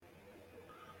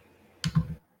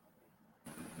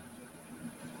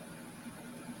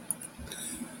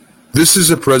This is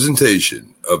a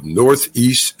presentation of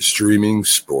Northeast Streaming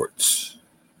Sports.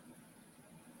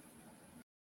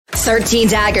 13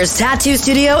 Daggers Tattoo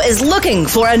Studio is looking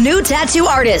for a new tattoo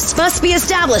artist. Must be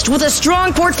established with a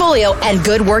strong portfolio and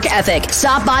good work ethic.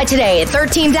 Stop by today at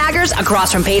 13 Daggers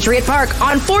across from Patriot Park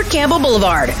on Fort Campbell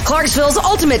Boulevard. Clarksville's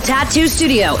ultimate tattoo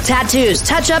studio. Tattoos,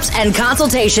 touch-ups, and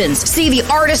consultations. See the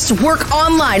artist's work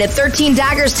online at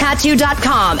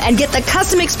 13daggerstattoo.com and get the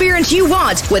custom experience you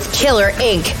want with killer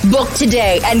ink. Book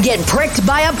today and get pricked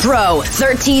by a pro.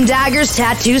 13 Daggers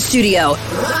Tattoo Studio.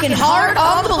 Rockin' heart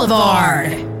of the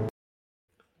Boulevard.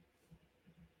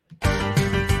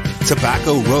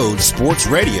 Tobacco Road Sports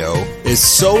Radio is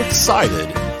so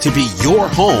excited to be your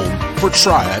home for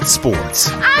Triad Sports.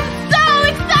 I'm so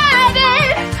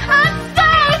excited! I'm so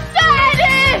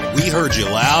excited! We heard you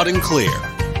loud and clear.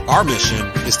 Our mission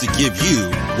is to give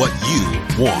you what you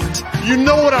want. You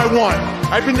know what I want.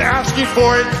 I've been asking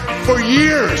for it for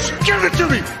years. Give it to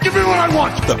me. Give me what I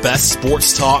want. The best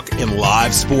sports talk and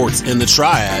live sports in the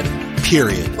Triad,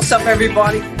 period. What's up,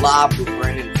 everybody? Live with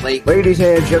Brandon Blake. Ladies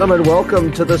and gentlemen,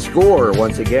 welcome to The Score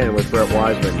once again with Brett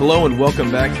Wiseman. Hello and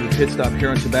welcome back to the Pit Stop here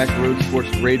on Tobacco Road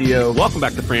Sports Radio. Welcome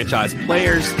back to Franchise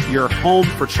Players, your home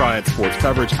for Triad Sports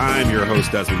coverage. I'm your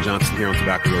host, Desmond Johnson, here on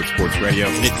Tobacco Road Sports Radio.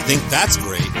 And if you think that's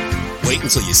great, wait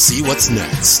until you see what's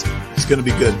next. It's going to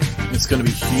be good. It's going to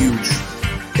be huge.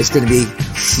 It's going to be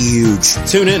huge.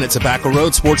 Tune in at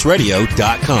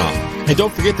TobaccoRoadSportsRadio.com. And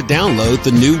don't forget to download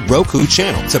the new Roku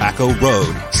channel, Tobacco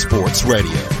Road Sports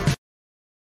Radio.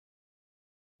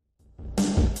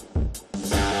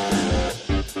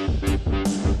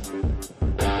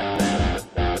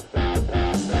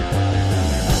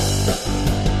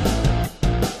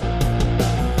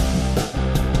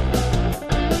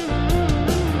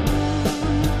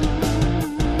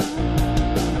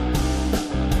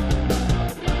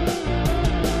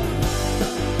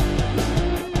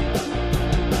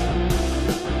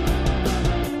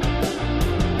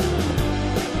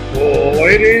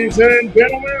 Ladies and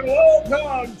gentlemen,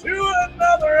 welcome to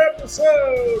another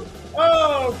episode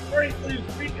of Frankly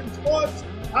Speaking Sports.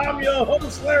 I'm your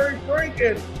host, Larry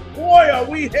Franken. Boy, are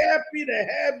we happy to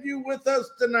have you with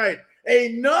us tonight.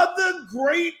 Another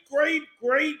great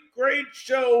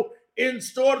show in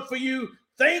store for you.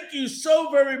 Thank you so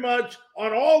very much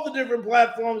on all the different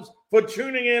platforms for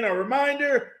tuning in. A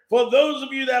reminder, for those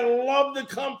of you that love the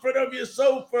comfort of your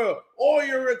sofa or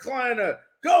your recliner,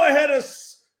 go ahead and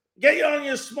get you on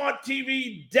your smart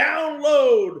TV,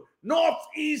 download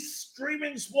Northeast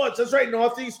Streaming Sports. That's right,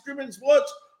 Northeast Streaming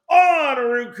Sports on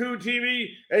Roku TV,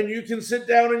 and you can sit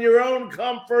down in your own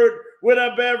comfort with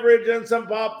a beverage and some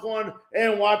popcorn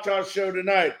and watch our show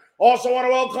tonight. Also want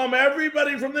to welcome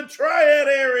everybody from the Triad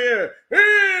area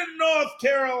in North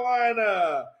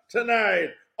Carolina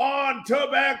tonight on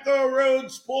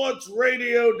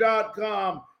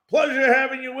TobaccoRoadSportsRadio.com. Pleasure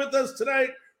having you with us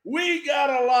tonight. We got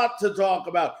a lot to talk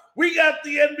about. We got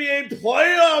the NBA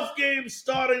playoff games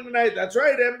starting tonight. That's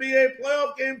right, NBA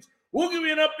playoff games. We'll give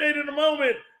you an update in a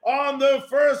moment on the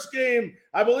first game.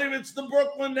 I believe it's the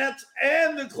Brooklyn Nets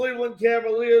and the Cleveland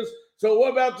Cavaliers. So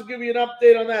we're about to give you an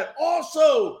update on that.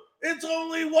 Also, it's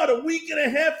only, a week and a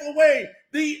half away.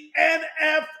 The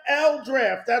NFL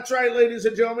draft. That's right, ladies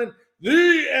and gentlemen.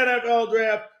 The NFL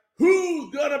draft.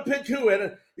 Who's going to pick who?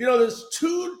 And, there's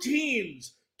two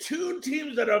teams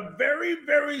that are very,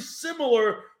 very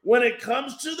similar when it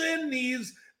comes to their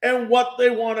needs and what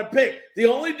they want to pick. The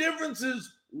only difference is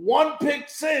one pick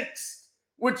 6,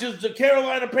 which is the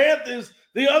Carolina Panthers.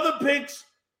 The other pick's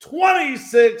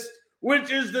 26, which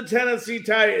is the Tennessee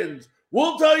Titans.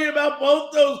 We'll tell you about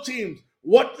both those teams,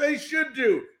 what they should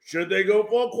do. Should they go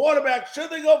for a quarterback?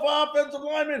 Should they go for offensive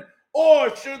lineman?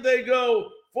 Or should they go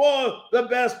for the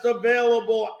best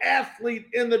available athlete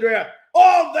in the draft?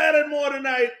 All that and more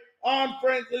tonight on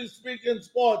Frankly Speaking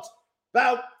Sports.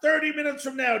 About 30 minutes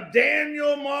from now,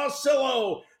 Daniel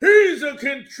Marcello. He's a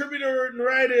contributor and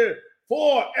writer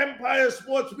for Empire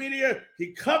Sports Media.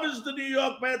 He covers the New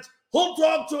York Mets. He'll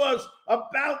talk to us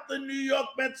about the New York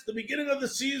Mets, the beginning of the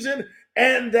season,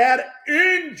 and that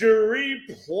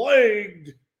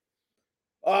injury-plagued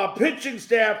pitching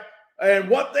staff and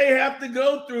what they have to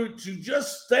go through to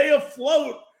just stay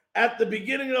afloat at the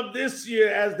beginning of this year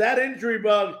as that injury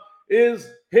bug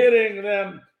is hitting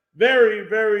them very,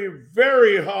 very,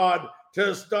 very hard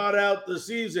to start out the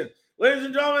season. Ladies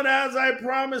and gentlemen, as I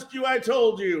promised you, I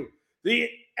told you, the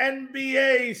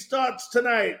NBA starts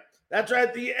tonight. That's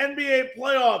right, the NBA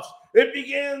playoffs. It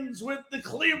begins with the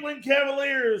Cleveland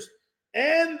Cavaliers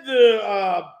and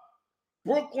the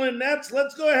Brooklyn Nets.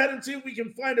 Let's go ahead and see if we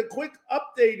can find a quick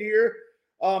update here.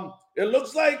 It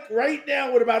looks like right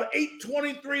now with about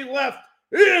 8:23 left,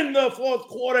 in the fourth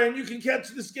quarter, and you can catch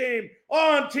this game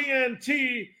on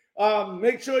TNT.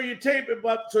 Make sure you tape it,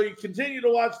 but so you continue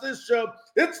to watch this show.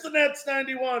 It's the Nets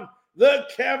 91, the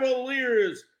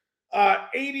Cavaliers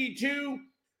 82.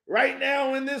 Right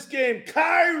now in this game,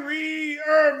 Kyrie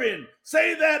Irving.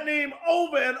 Say that name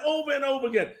over and over and over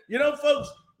again. You know, folks,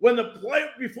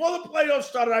 before the playoffs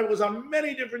started, I was on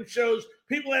many different shows.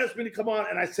 People asked me to come on,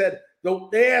 and I said,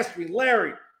 they asked me,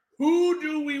 Larry, who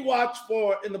do we watch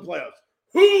for in the playoffs?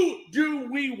 Who do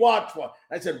we watch for?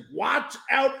 I said, watch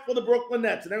out for the Brooklyn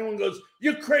Nets. And everyone goes,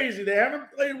 you're crazy. They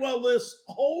haven't played well this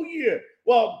whole year.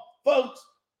 Well, folks,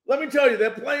 let me tell you,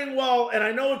 they're playing well. And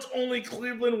I know it's only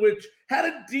Cleveland, which had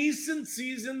a decent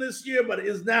season this year, but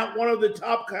is not one of the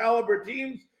top caliber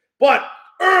teams. But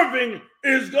Irving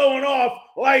is going off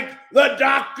like the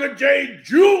Dr. J.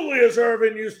 Julius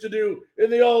Irving used to do in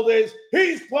the old days.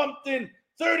 He's pumped in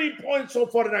 30 points so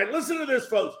far tonight. Listen to this,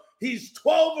 folks. He's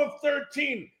 12 of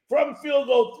 13 from field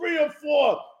goal, 3 of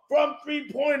 4 from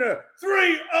three-pointer,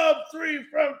 3 of 3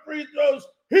 from free throws.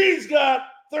 He's got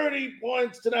 30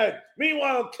 points tonight.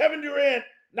 Meanwhile, Kevin Durant,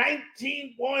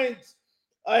 19 points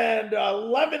and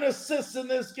 11 assists in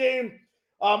this game.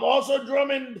 Also,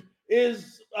 Drummond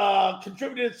is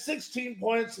contributed 16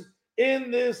 points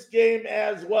in this game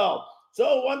as well.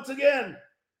 So once again,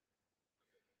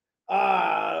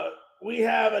 we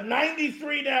have a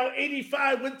 93 now,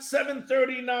 85 with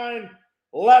 7:39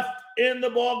 left in the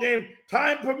ball game.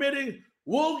 Time permitting,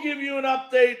 we'll give you an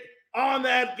update on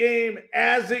that game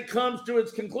as it comes to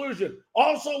its conclusion.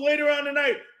 Also later on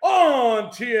tonight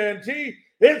on TNT,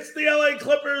 it's the LA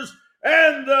Clippers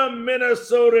and the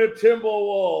Minnesota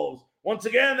Timberwolves. Once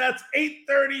again, that's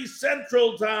 8:30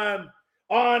 Central Time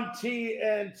on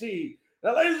TNT.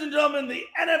 Now, ladies and gentlemen, the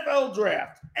NFL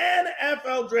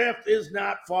draft is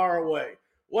not far away.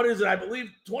 What is it? I believe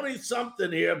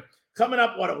 20-something here. Coming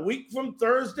up, a week from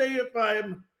Thursday, if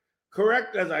I'm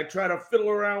correct, as I try to fiddle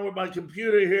around with my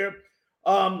computer here.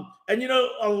 And,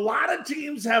 a lot of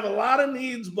teams have a lot of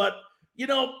needs, but,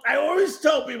 I always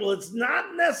tell people it's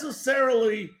not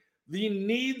necessarily the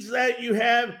needs that you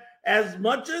have as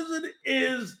much as it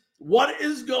is what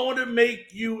is going to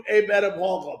make you a better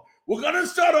ball club. We're going to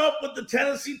start off with the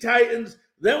Tennessee Titans.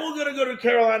 Then we're going to go to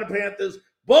Carolina Panthers.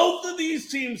 Both of these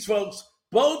teams, folks,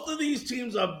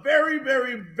 are very,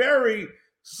 very, very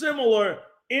similar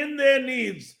in their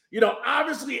needs.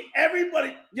 Obviously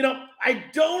everybody, I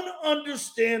don't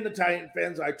understand the Titan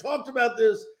fans. I talked about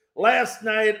this last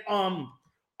night on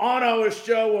our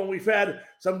show when we've had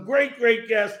some great, great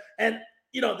guests. And,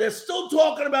 they're still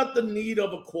talking about the need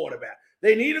of a quarterback.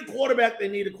 They need a quarterback.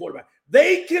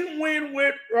 They can win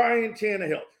with Ryan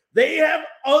Tannehill. They have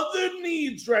other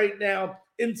needs right now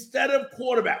instead of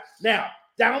quarterback. Now,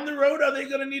 down the road, are they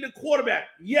going to need a quarterback?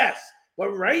 Yes.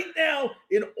 But right now,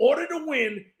 in order to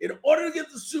win, in order to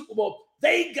get the Super Bowl,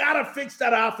 they got to fix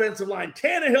that offensive line.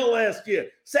 Tannehill last year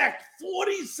sacked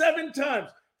 47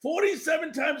 times.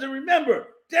 47 times. And remember,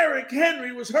 Derrick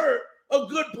Henry was hurt a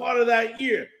good part of that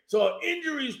year. So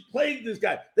injuries plagued this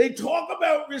guy. They talk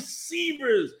about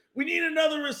receivers. We need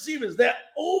another receivers. They're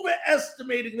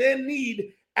overestimating their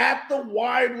need at the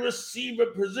wide receiver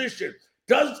position.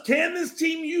 Can this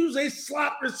team use a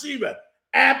slot receiver?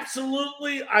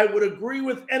 Absolutely. I would agree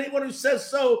with anyone who says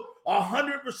so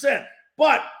 100%.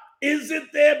 But is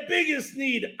it their biggest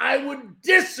need? I would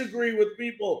disagree with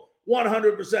people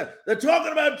 100%. They're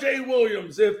talking about Jay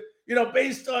Williams. If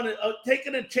based on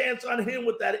taking a chance on him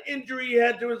with that injury he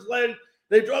had to his leg.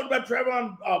 They talked about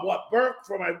Trevon Burke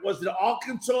from,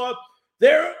 Arkansas.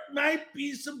 There might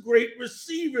be some great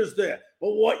receivers there.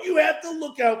 But what you have to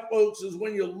look out, folks, is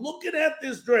when you're looking at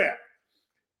this draft,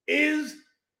 is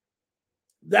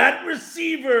that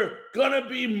receiver going to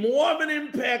be more of an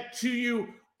impact to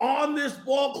you on this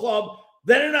ball club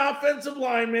than an offensive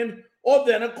lineman or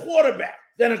than a quarterback?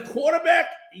 Than a quarterback,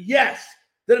 yes.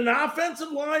 Than an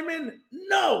offensive lineman?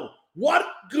 No. What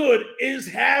good is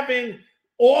having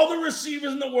all the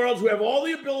receivers in the world who have all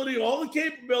the ability, all the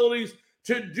capabilities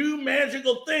to do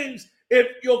magical things if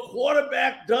your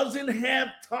quarterback doesn't have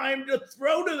time to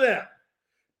throw to them?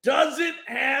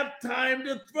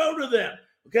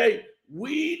 Okay,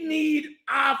 we need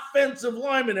offensive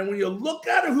linemen. And when you look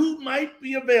at who might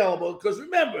be available, because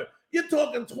remember, you're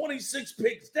talking 26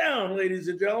 picks down, ladies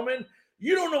and gentlemen.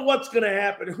 You don't know what's going to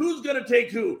happen, who's going to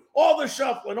take who, all the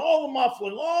shuffling, all the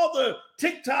muffling, all the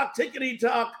tick-tock,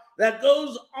 tickety-tock that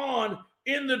goes on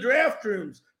in the draft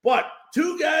rooms. But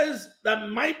two guys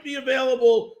that might be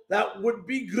available that would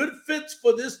be good fits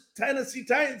for this Tennessee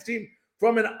Titans team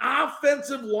from an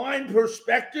offensive line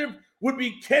perspective would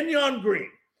be Kenyon Green.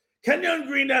 Kenyon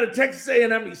Green out of Texas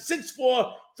A&M. He's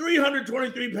 6'4",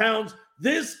 323 pounds,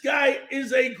 This guy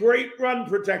is a great run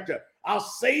protector. I'll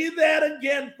say that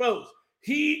again, folks.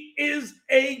 He is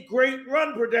a great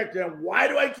run protector. And why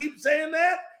do I keep saying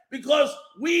that? Because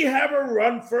we have a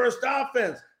run-first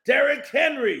offense. Derrick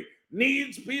Henry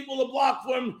needs people to block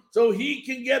for him so he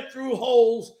can get through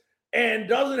holes and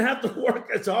doesn't have to work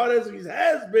as hard as he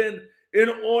has been in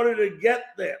order to get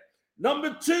there.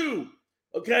 Number two,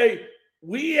 okay,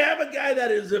 we have a guy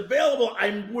that is available.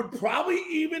 I would probably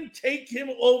even take him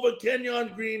over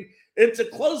Kenyon Green. It's a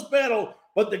close battle,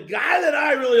 but the guy that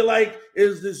I really like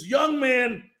is this young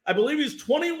man. I believe he's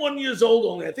 21 years old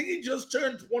only. I think he just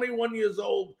turned 21 years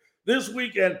old this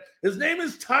weekend. His name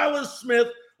is Tyler Smith.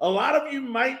 A lot of you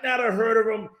might not have heard of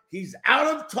him. He's out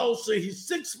of Tulsa. He's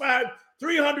 6'5",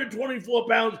 324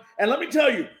 pounds. And let me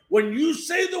tell you, when you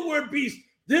say the word beast,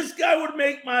 this guy would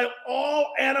make my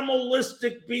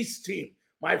all-animalistic beast team.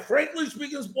 My Frankly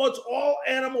Speaking Sports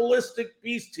all-animalistic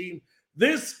beast team.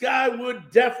 This guy would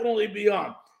definitely be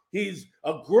on. He's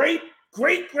a great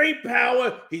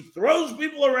power. He throws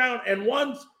people around. And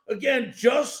once again,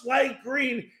 just like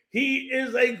Green, he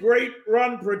is a great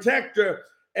run protector.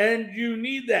 And you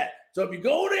need that. So if you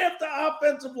go after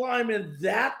offensive linemen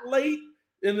that late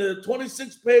in the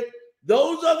 26th pick,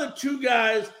 those are the two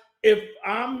guys, if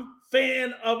I'm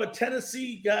fan of a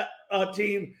Tennessee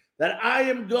team, that I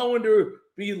am going to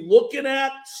be looking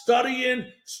at, studying,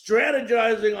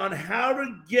 strategizing on how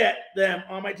to get them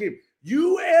on my team.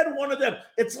 You add one of them.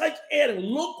 It's like adding.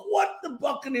 Look what the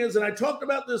Buccaneers, and I talked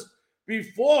about this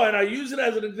before, and I use it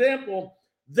as an example.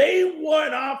 They were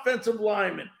an offensive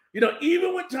lineman.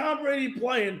 Even with Tom Brady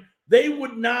playing, they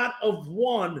would not have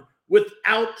won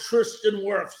without Tristan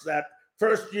Wirfs that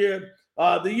first year,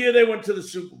 the year they went to the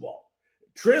Super Bowl.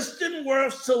 Tristan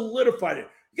Wirfs solidified it.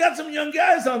 You got some young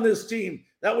guys on this team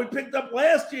that we picked up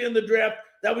last year in the draft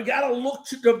that we got to look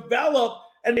to develop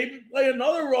and maybe play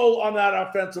another role on that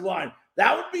offensive line.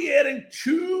 That would be adding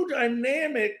two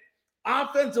dynamic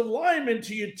offensive linemen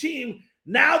to your team.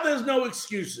 Now there's no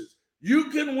excuses.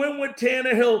 You can win with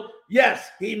Tannehill. Yes,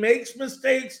 he makes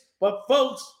mistakes, but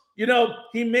folks,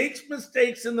 he makes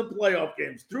mistakes in the playoff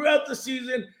games. Throughout the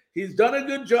season, he's done a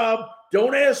good job.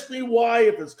 Don't ask me why,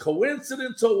 if it's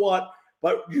coincidence or what,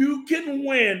 but you can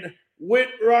win with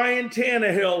Ryan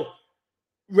Tannehill.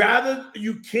 Rather,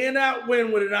 you cannot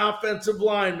win with an offensive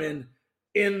lineman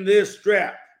in this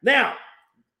draft. Now,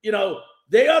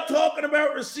 they are talking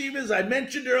about receivers. I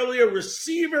mentioned earlier,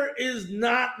 receiver is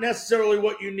not necessarily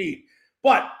what you need.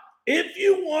 But if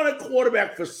you want a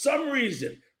quarterback for some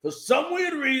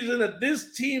weird reason that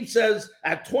this team says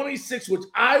at 26, which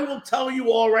I will tell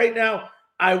you all right now,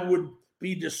 I would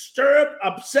be disturbed,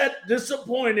 upset,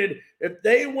 disappointed if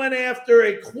they went after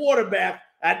a quarterback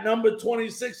at number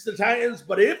 26, the Titans.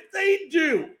 But if they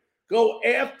do go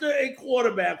after a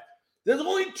quarterback, there's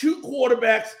only two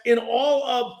quarterbacks in all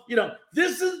of,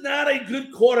 this is not a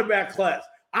good quarterback class.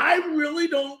 I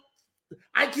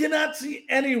cannot see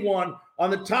anyone on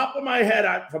the top of my head,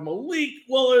 from Malik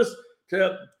Willis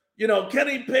to,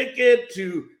 Kenny Pickett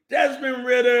to Desmond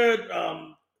Ridder,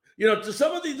 to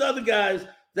some of these other guys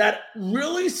that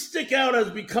really stick out as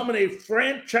becoming a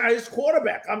franchise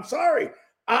quarterback. I'm sorry.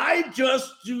 I just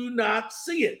do not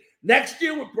see it. Next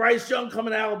year with Bryce Young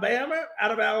coming out of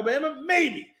Alabama,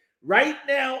 maybe. Right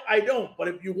now, I don't. But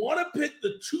if you want to pick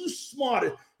the two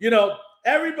smartest,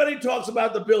 everybody talks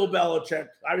about the Bill Belichick.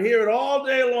 I hear it all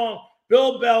day long.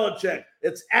 Bill Belichick.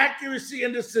 It's accuracy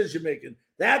and decision-making.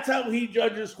 That's how he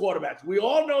judges quarterbacks. We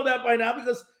all know that by now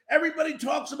because everybody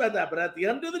talks about that. But at the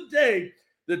end of the day,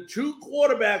 the two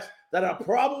quarterbacks that are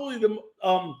probably the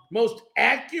most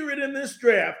accurate in this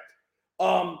draft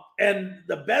and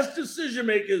the best decision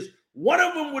makers, one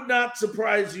of them would not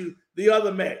surprise you, the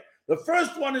other may. The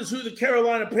first one is who the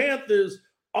Carolina Panthers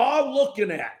are looking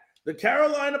at. The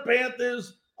Carolina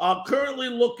Panthers are currently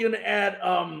looking at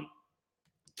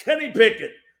Kenny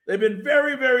Pickett. They've been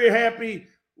very, very happy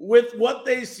with what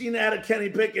they've seen out of Kenny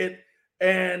Pickett.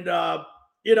 And, I'm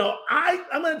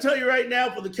going to tell you right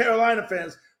now for the Carolina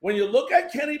fans, when you look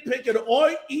at Kenny Pickett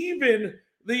or even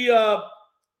the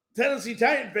Tennessee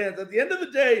Titan fans, at the end of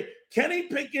the day, Kenny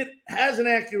Pickett has an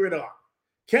accurate arm.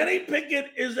 Kenny Pickett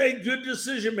is a good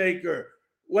decision maker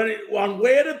on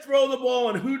where to throw the ball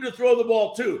and who to throw the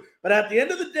ball to. But at the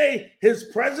end of the day, his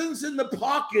presence in the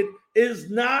pocket is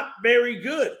not very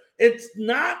good. It's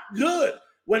not good.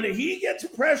 When he gets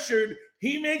pressured,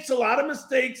 he makes a lot of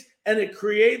mistakes, and it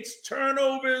creates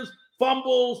turnovers,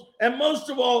 fumbles, and most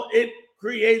of all, it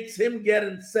creates him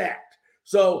getting sacked.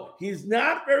 So he's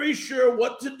not very sure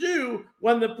what to do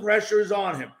when the pressure is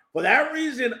on him. For that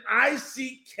reason, I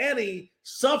see Kenny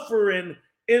suffering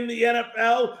in the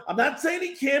NFL. I'm not saying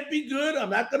he can't be good. I'm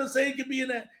not going to say he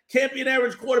can't be an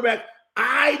average quarterback.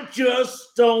 I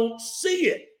just don't see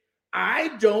it. I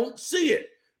don't see it.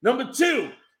 Number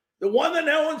two, the one that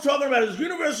no one's talking about is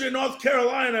University of North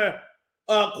Carolina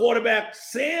quarterback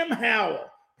Sam Howell.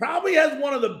 Probably has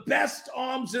one of the best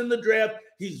arms in the draft.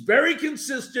 He's very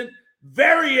consistent,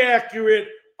 very accurate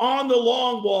on the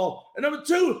long ball. And number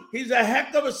two, he's a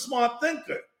heck of a smart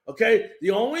thinker, okay?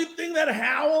 The only thing that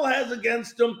Howell has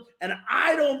against him, and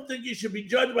I don't think you should be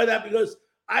judged by that because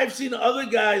I've seen other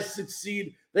guys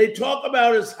succeed. They talk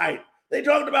about his height. They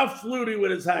talked about Flutie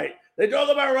with his height. They talk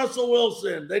about Russell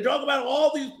Wilson. They talk about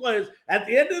all these players. At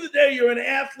the end of the day, you're an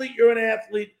athlete. You're an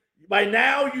athlete. By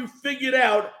now, you figured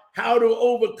out how to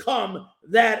overcome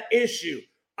that issue.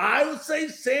 I would say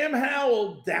Sam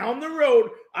Howell down the road,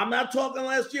 I'm not talking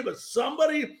last year, but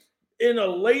somebody in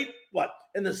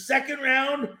in the second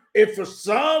round, if for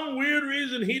some weird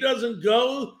reason he doesn't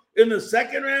go in the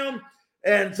second round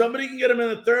and somebody can get him in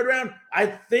the third round, I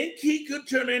think he could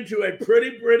turn into a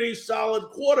pretty solid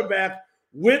quarterback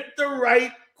with the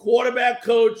right quarterback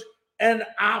coach and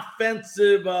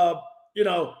offensive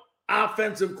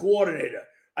coordinator.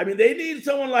 I mean, they need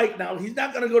someone like, now he's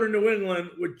not going to go to New England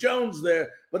with Jones there,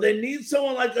 but they need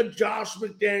someone like a Josh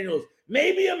McDaniels,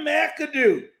 maybe a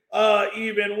McAdoo,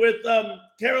 even with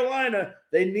Carolina.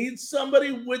 They need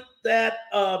somebody with that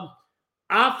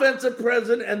offensive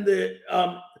presence and the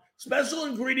special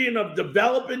ingredient of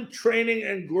developing, training,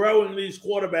 and growing these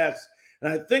quarterbacks.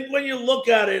 And I think when you look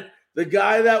at it, the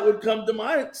guy that would come to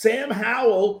mind, Sam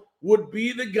Howell, would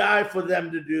be the guy for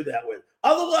them to do that with.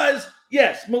 Otherwise,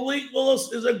 yes, Malik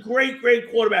Willis is a great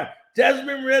quarterback.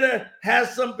 Desmond Ridder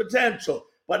has some potential,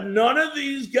 but none of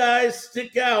these guys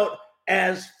stick out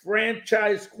as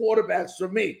franchise quarterbacks for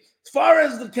me. As far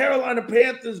as the Carolina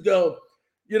Panthers go,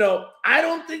 I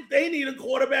don't think they need a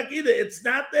quarterback either. It's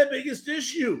not their biggest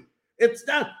issue. It's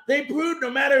not. They proved no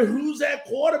matter who's at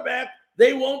quarterback,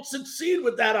 they won't succeed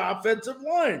with that offensive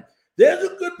line. There's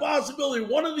a good possibility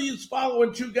one of these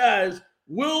following two guys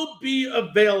will be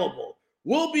available.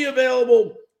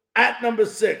 At number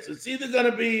 6. It's either going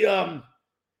to be Ike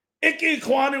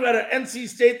Ekwonu out of NC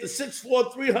State, the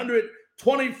 6'4",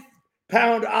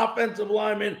 320-pound offensive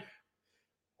lineman,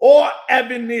 or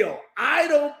Evan Neal.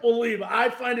 I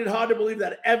find it hard to believe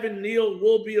that Evan Neal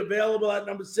will be available at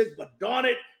number 6, but darn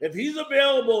it, if he's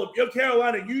available, if you're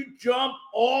Carolina, you jump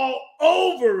all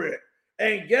over it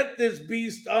and get this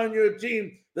beast on your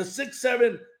team, the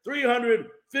 6'7",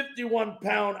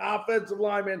 351-pound offensive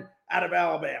lineman out of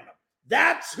Alabama.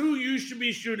 That's who you should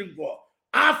be shooting for.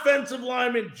 Offensive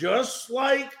lineman, just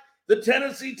like the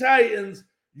Tennessee Titans,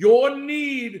 your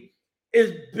need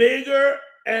is bigger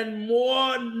and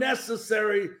more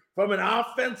necessary from an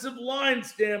offensive line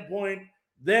standpoint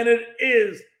than it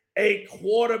is a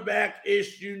quarterback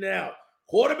issue now.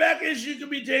 Quarterback issue can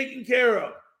be taken care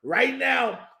of. Right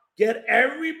now, get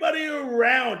everybody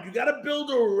around. You got to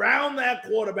build around that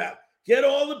quarterback. Get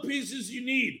all the pieces you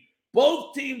need.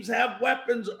 Both teams have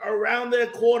weapons around their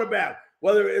quarterback,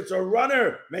 whether it's a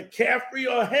runner, McCaffrey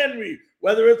or Henry,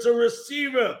 whether it's a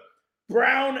receiver,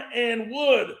 Brown and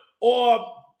Wood, or,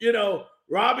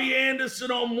 Robbie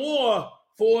Anderson or Moore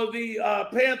for the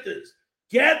Panthers.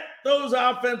 Get those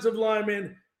offensive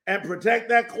linemen and protect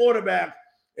that quarterback,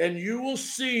 and you will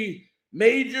see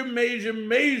major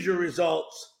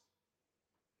results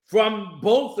from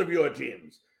both of your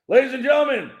teams. Ladies and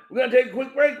gentlemen, we're going to take a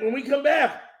quick break. When we come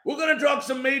back, we're going to talk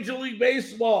some Major League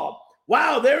Baseball.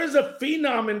 Wow, there is a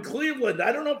phenom in Cleveland.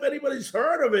 I don't know if anybody's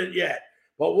heard of it yet,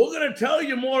 but we're going to tell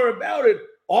you more about it.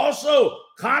 Also,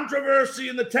 controversy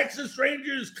in the Texas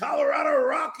Rangers-Colorado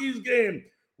Rockies game.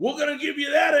 We're going to give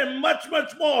you that and much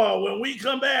more when we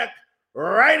come back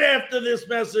right after this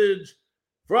message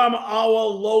from our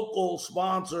local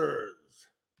sponsors.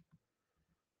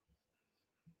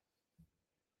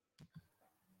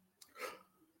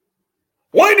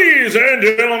 Ladies and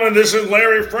gentlemen, this is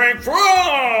Larry Frank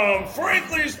from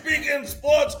Frankly Speaking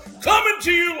Sports, coming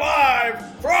to you live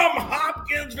from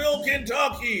Hopkinsville,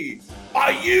 Kentucky.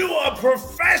 Are you a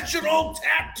professional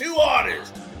tattoo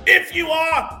artist? If you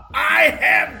are, I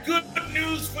have good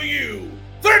news for you.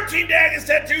 13 Daggers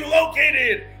Tattoo,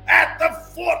 located at the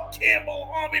Fort Campbell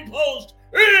Army Post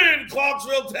in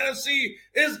Clarksville, Tennessee,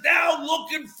 is now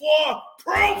looking for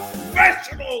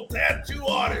professional tattoo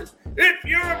artists. If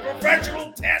you're a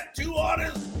professional tattoo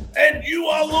artist and you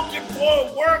are looking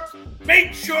for work,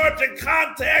 make sure to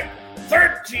contact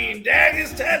 13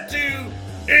 Daggers Tattoo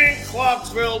in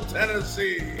Clarksville,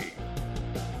 Tennessee.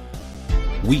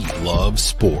 We love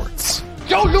sports.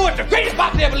 Joe Louis, the greatest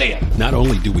boxer ever lived. Not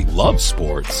only do we love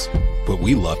sports, but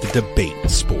we love to debate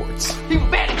sports. He was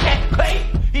bad in Captain Clay.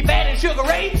 He bad in Sugar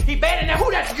Ray. He bad in that.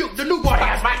 Who that's the new boy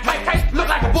has? Mike Tyson look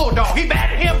like a bulldog. He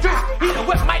bad at him too. He done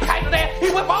whip Mike Tyson there. He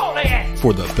whip all their ass.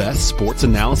 For the best sports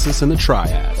analysis in the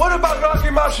triad. What about Rocky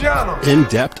Marciano?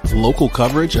 In-depth local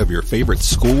coverage of your favorite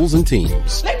schools and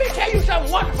teams. Let me tell you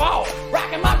something wonderful.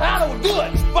 Rocky Marciano was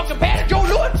good, but compared to Joe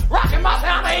Louis, Rocky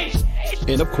Marciano ain't.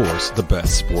 And of course, the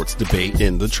best sports debate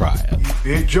in the triad.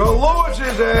 Beat Joe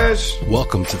Louis's ass.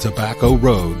 Welcome to Tobacco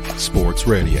Road Sports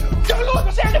Radio. Joe Louis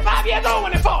was 75 years old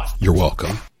when he fought. You're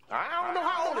welcome. I don't know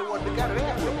how old he was, but got it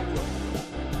out.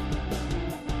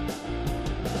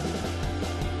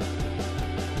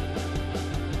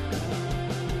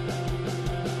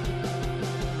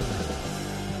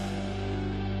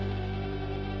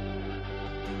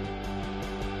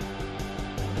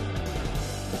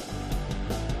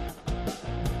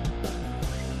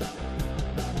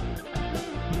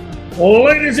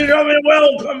 Ladies and gentlemen,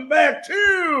 welcome back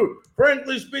to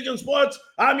Frankly Speaking Sports.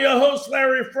 I'm your host,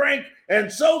 Larry Frank,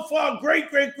 and so far, great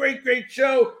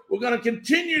show. We're going to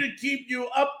continue to keep you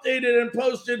updated and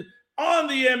posted on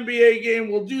the NBA game.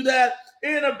 We'll do that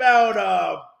in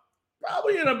about,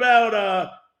 probably in about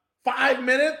 5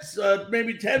 minutes,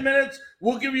 maybe 10 minutes.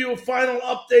 We'll give you a final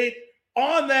update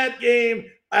on that game,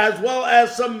 as well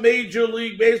as some Major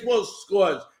League Baseball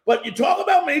scores. But you talk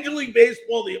about Major League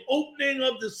Baseball, the opening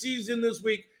of the season this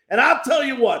week, and I'll tell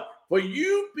you what, for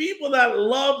you people that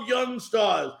love young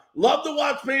stars, love to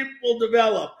watch people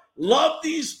develop, love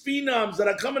these phenoms that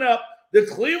are coming up, the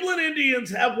Cleveland Indians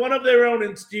have one of their own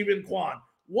in Steven Kwan.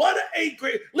 What a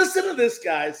great – listen to this,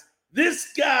 guys.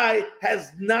 This guy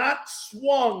has not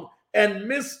swung and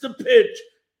missed a pitch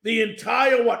the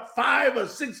entire, 5 or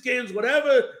 6 games,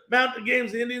 whatever amount of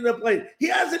games the Indians have played. He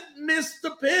hasn't missed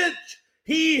a pitch.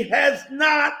 He has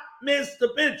not missed a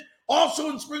pitch.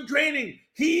 Also in spring training,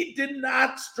 he did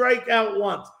not strike out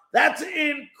once. That's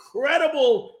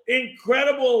incredible.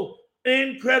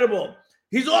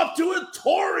 He's off to a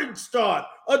torrid start.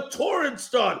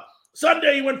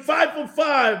 Sunday, he went 5 for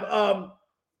 5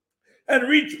 and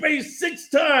reached base 6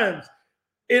 times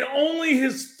in only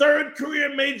his 3rd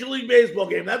career Major League Baseball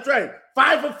game. That's right.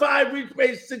 5 for 5, reached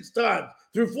base 6 times.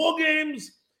 Through 4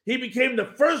 games, he became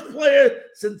the first player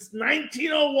since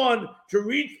 1901 to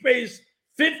reach base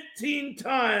 15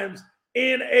 times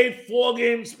in a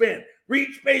 4-game span.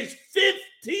 Reach base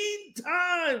 15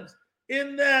 times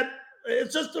in that.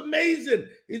 It's just amazing.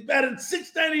 He's batting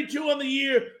 .692 on the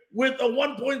year with a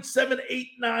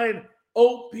 1.789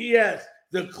 OPS.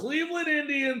 The Cleveland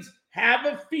Indians have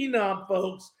a phenom,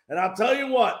 folks. And I'll tell you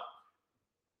what,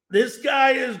 this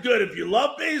guy is good. If you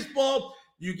love baseball,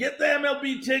 you get the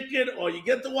MLB ticket or you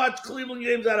get to watch Cleveland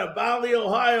games out of Valley,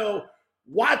 Ohio,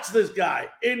 watch this guy.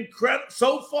 Incredible.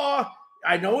 So far,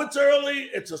 I know it's early.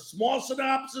 It's a small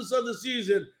synopsis of the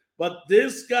season, but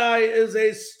this guy is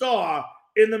a star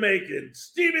in the making.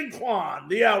 Steven Kwan,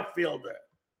 the outfielder.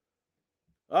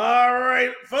 All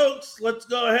right, folks, let's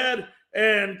go ahead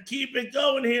and keep it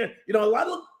going here. You know, a lot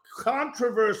of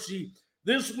controversy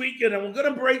this weekend, and we're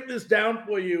going to break this down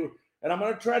for you. And I'm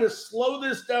going to try to slow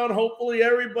this down. Hopefully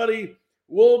everybody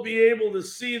will be able to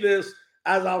see this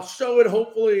as I'll show it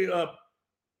hopefully a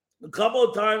couple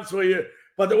of times for you.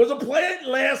 But there was a play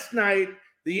last night,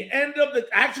 it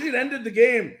ended the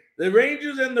game, the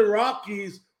Rangers and the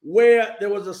Rockies, where there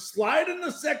was a slide in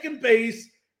the second base,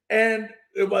 and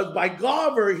it was by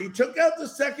Garver. He took out the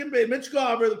second base, Mitch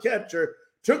Garver, the catcher,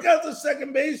 took out the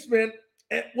second baseman,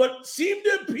 and what seemed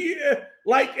to appear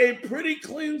like a pretty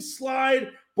clean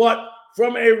slide. But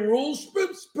from a rules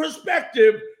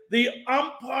perspective, the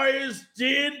umpires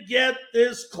did get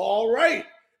this call right.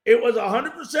 It was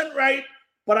 100% right,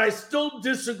 but I still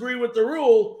disagree with the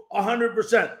rule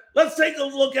 100%. Let's take a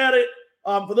look at it.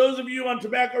 For those of you on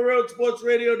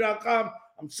TobaccoRoadSportsRadio.com,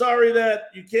 I'm sorry that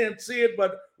you can't see it,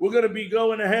 but we're going to be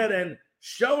going ahead and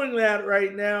showing that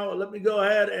right now. Let me go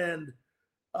ahead and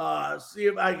see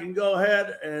if I can go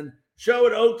ahead and show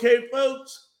it. Okay,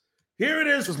 folks. Here it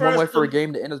is. This is one way for a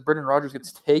game to end as Brendan Rodgers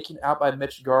gets taken out by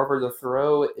Mitch Garver. The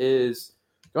throw is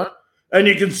going. And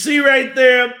you can see right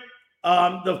there,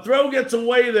 the throw gets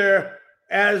away there.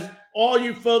 As all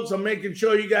you folks, I'm making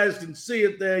sure you guys can see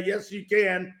it there. Yes, you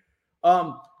can.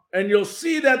 And you'll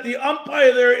see that the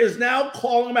umpire there is now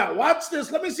calling him out. Watch this.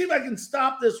 Let me see if I can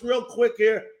stop this real quick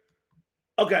here.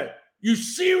 Okay. You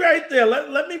see right there.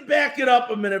 Let me back it up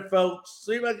a minute, folks.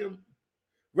 See if I can.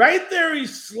 Right there,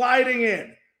 he's sliding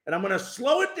in. And I'm going to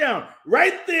slow it down.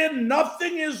 Right there,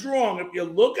 nothing is wrong. If you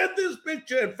look at this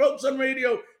picture, and folks on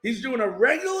radio, he's doing a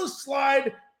regular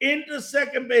slide into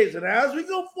second base. And as we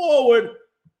go forward,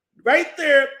 right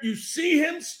there, you see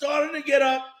him starting to get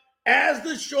up. as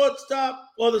the shortstop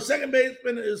or the second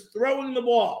baseman is throwing the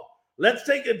ball. Let's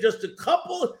take it just a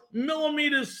couple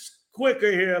millimeters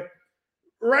quicker here.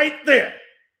 Right there.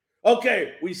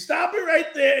 Okay, we stop it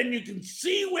right there, and you can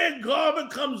see where Garver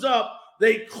comes up.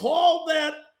 They call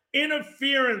that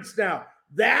interference now.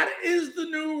 That is the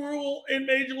new rule in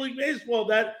Major League Baseball,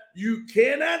 that you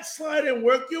cannot slide and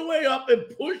work your way up and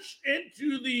push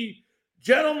into the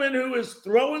gentleman who is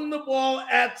throwing the ball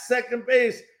at second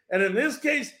base. And in this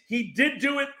case, he did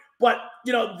do it. But,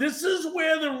 this is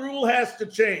where the rule has to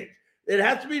change. It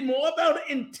has to be more about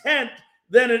intent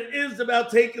than it is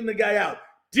about taking the guy out.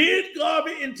 Did Garver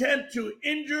intend to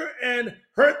injure and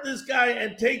hurt this guy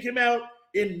and take him out?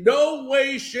 In no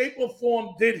way, shape, or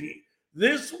form did he.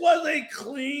 This was a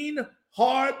clean,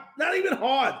 hard, not even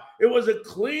hard. It was a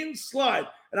clean slide.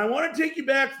 And I want to take you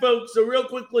back, folks, so real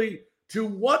quickly to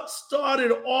what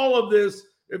started all of this.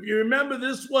 If you remember,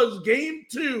 this was Game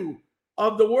 2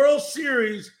 of the World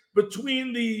Series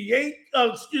between the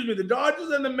Dodgers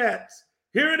and the Mets.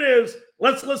 Here it is.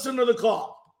 Let's listen to the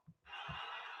call.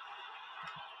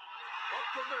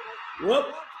 Whoop.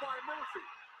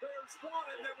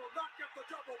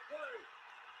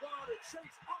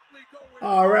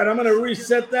 All right, I'm going to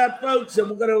reset that, folks, and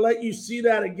we're going to let you see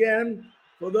that again.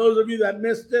 For those of you that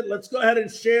missed it, let's go ahead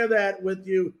and share that with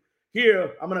you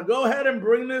here. I'm going to go ahead and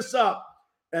bring this up.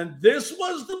 And this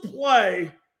was the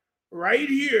play right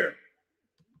here.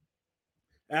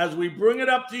 As we bring it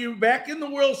up to you back in the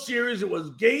World Series, it was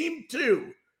Game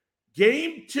 2.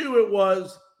 Game 2 it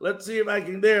was. Let's see if I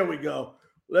can. There we go.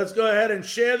 Let's go ahead and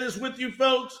share this with you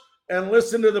folks and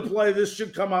listen to the play. This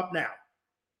should come up now.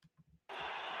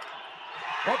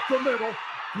 Up the middle,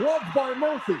 gloved by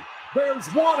Murphy. There's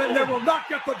one, and they will not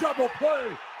get the double play.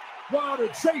 Wow,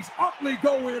 did Chase Utley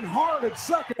go in hard at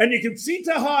second. And you can see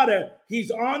Tejada.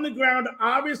 He's on the ground,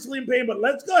 obviously in pain. But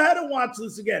let's go ahead and watch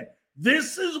this again.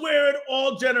 This is where it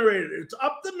all generated. It's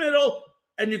up the middle,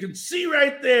 and you can see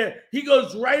right there. He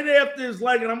goes right after his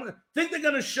leg, and I think they're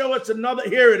going to show us another.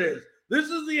 Here it is. This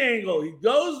is the angle. He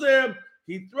goes there.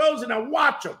 He throws it. Now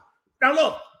watch him. Now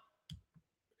look.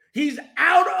 He's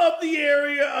out of the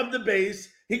area of the base.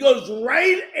 He goes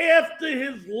right after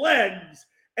his legs,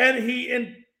 and he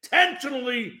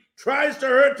intentionally tries to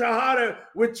hurt Tejada,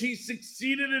 which he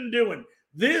succeeded in doing.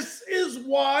 This is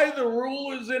why the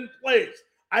rule is in place.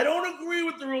 I don't agree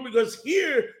with the rule because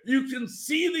here you can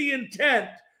see the intent.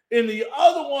 In the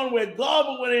other one where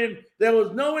Garver went in, there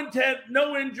was no intent,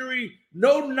 no injury,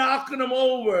 no knocking him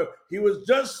over. He was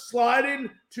just sliding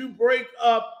to break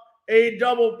up a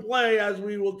double play as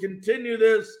we will continue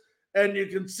this. And you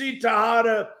can see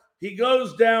Tejada, he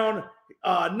goes down.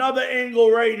 Another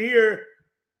angle right here.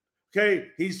 Okay,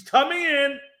 he's coming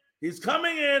in. He's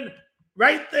coming in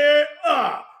right there.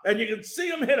 And you can see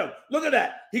him hit him. Look at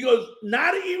that. He goes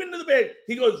not even to the bag.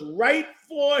 He goes right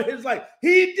for his leg.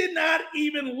 He did not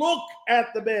even look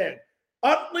at the bag.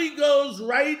 Utley goes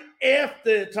right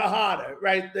after Tejada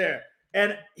right there.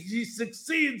 And he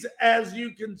succeeds, as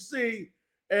you can see.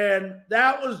 And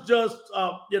that was just,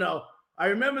 I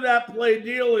remember that play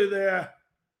dearly there.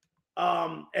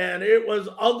 And it was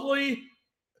ugly.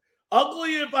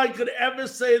 Ugly, if I could ever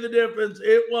say the difference.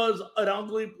 It was an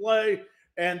ugly play.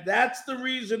 And that's the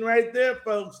reason right there,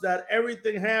 folks, that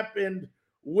everything happened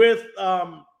with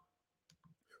that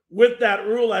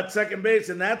rule at second base.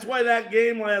 And that's why that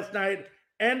game last night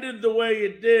ended the way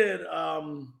it did.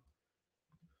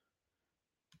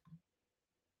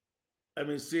 Let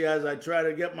me see as I try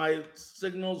to get my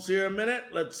signals here a minute.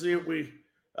 Let's see if we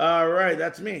 – all right,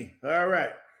 that's me. All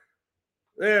right.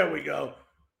 There we go.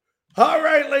 All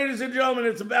right, ladies and gentlemen,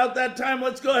 it's about that time.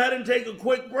 Let's go ahead and take a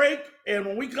quick break. And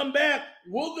when we come back,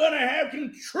 we're going to have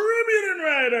contributing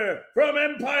writer from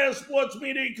Empire Sports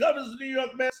Media. He covers the New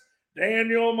York Mets,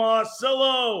 Daniel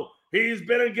Marcillo. He's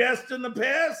been a guest in the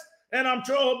past, and I'm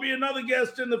sure he'll be another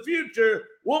guest in the future.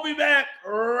 We'll be back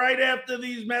right after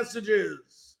these messages.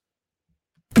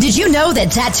 Did you know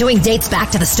that tattooing dates back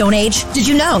to the Stone Age? Did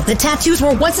you know that tattoos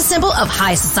were once a symbol of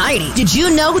high society? Did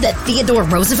you know that Theodore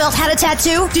Roosevelt had a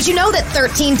tattoo? Did you know that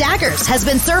 13 Daggers has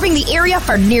been serving the area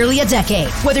for nearly a decade?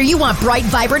 Whether you want bright,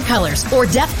 vibrant colors or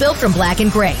death built from black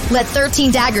and gray, let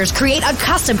 13 Daggers create a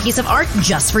custom piece of art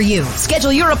just for you.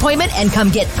 Schedule your appointment and come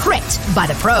get pricked by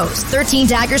the pros. 13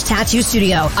 Daggers Tattoo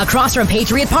Studio, across from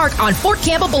Patriot Park on Fort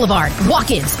Campbell Boulevard.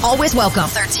 Walk-ins always welcome.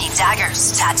 13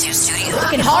 Daggers Tattoo Studio.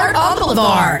 Looking hard on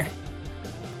Boulevard.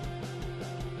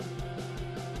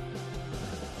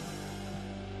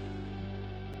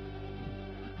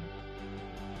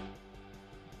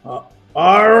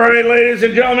 All right, ladies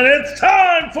and gentlemen, it's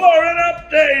time for an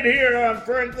update here on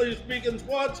Frankly Speaking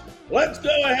Sports. Let's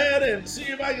go ahead and see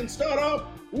if I can start off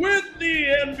with the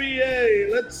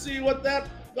NBA. Let's see what that's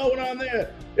going on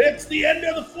there. It's the end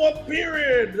of the fourth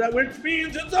period, which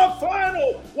means it's a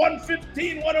final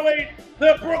 115-108.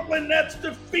 The Brooklyn Nets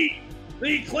defeat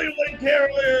the Cleveland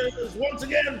Cavaliers once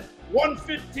again,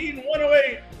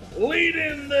 115-108,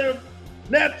 leading the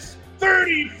Nets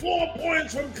 34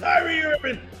 points from Kyrie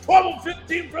Irving, 12 of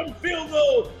 15 from field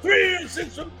goal, 3 of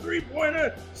 6 from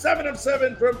three-pointer, 7 of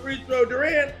 7 from free throw.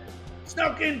 Durant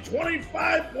snuck in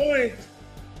 25 points,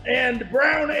 and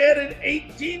Brown added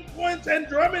 18 points, and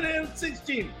Drummond added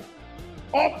 16.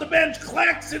 Off the bench,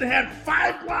 Claxton had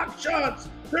 5 block shots,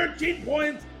 13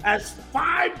 points, as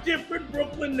 5 different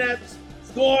Brooklyn Nets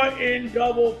score in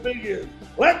double figures.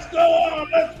 Let's go on.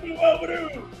 Let's move over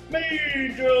to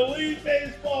Major League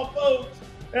Baseball, folks.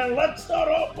 And let's start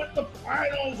off with the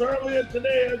finals earlier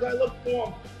today as I look for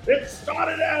them. It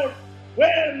started out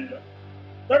when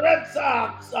the Red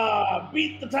Sox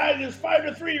beat the Tigers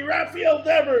 5-3. Rafael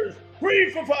Devers, 3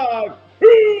 for 5.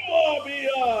 2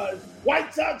 RBIs.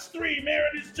 White Sox 3,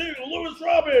 Mariners 2. Lewis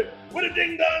Robert with a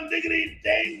ding-dong,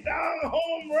 diggity-ding-dong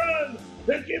home run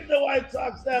to give the White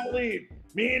Sox that lead.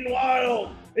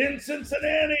 Meanwhile, in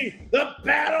Cincinnati, the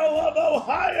Battle of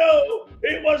Ohio,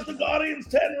 it was the Guardians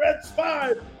 10, Reds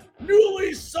 5.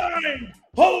 Newly signed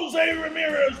Jose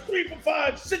Ramirez, 3 for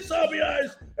 5, 6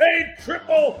 RBIs, a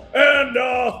triple, and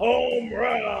a home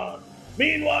run.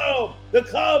 Meanwhile, the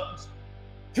Cubs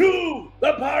 2,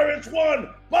 the Pirates 1.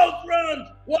 Both runs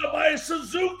were by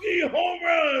Suzuki home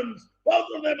runs. Both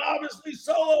of them obviously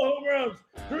solo home runs.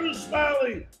 Drew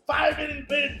Smiley, 5-inning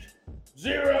pitch,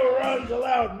 0 runs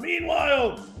allowed.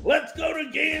 Meanwhile, let's go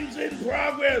to games in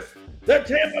progress. The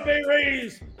Tampa Bay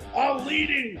Rays are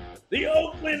leading the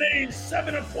Oakland A's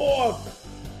 7-4.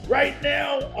 Right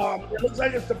now, it looks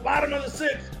like it's the bottom of the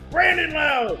 6th. Brandon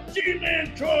Lowe,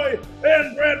 G-Man Troy,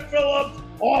 and Brett Phillips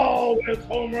all with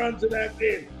home runs in that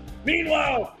game.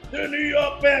 Meanwhile, the New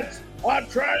York Mets are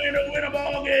trying to win a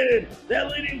ball game. They're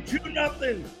leading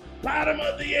 2-0. Bottom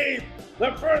of the 8th.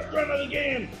 The first run of the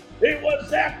game, it was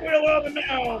Zach Wheeler on the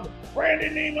mound.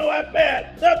 Brandon Nimmo at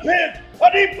bat. The pitch,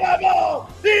 a deep fly ball.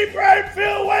 Deep right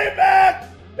field, way back.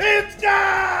 It's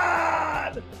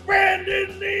gone!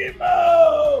 Brandon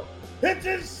Nimmo hits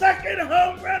his second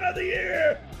home run of the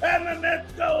year, and the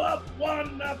Mets go up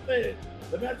 1-0.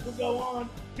 The Mets will go on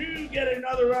to get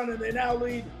another run, and they now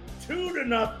lead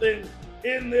 2-0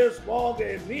 in this ball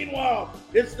game. Meanwhile,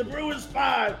 it's the Brewers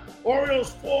 5,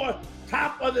 Orioles 4,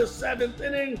 top of the 7th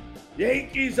inning.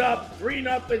 Yankees up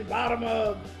 3-0, bottom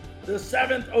of the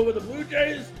 7th over the Blue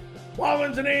Jays.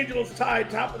 Marlins and Angels tied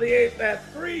top of the 8th at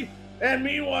 3. And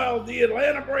meanwhile, the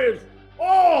Atlanta Braves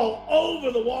all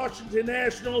over the Washington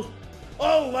Nationals,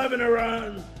 11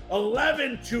 runs,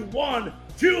 11-1.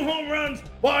 2 home runs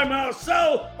by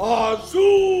Marcell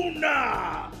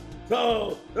Ozuna.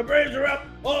 So the Braves are up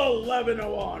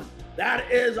 11-1.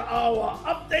 That is our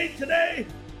update today.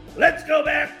 Let's go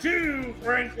back to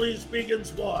Frankly Speaking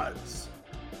Sports.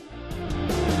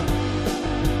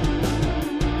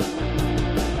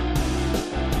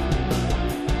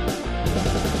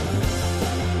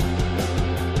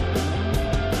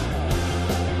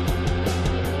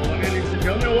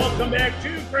 Welcome back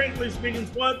to Frankly Speaking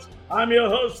Sports. I'm your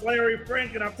host, Larry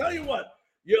Frank, and I'll tell you what,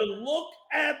 you look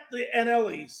at the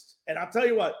NL East, and I'll tell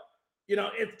you what,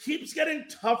 it keeps getting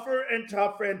tougher and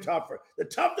tougher and tougher. The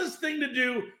toughest thing to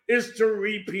do is to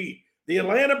repeat. The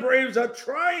Atlanta Braves are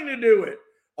trying to do it,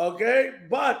 okay?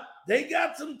 But they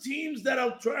got some teams that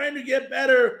are trying to get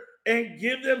better and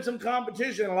give them some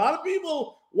competition. A lot of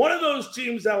people, one of those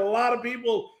teams that a lot of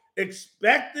people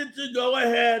expected to go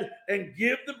ahead and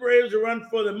give the Braves a run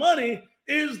for the money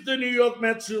is the New York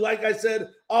Mets, who, like I said,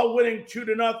 are winning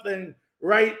 2-0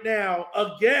 right now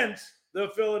against the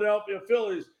Philadelphia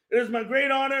Phillies. It is my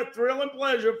great honor, thrill, and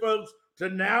pleasure, folks, to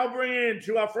now bring in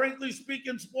to our Frankly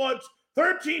Speaking Sports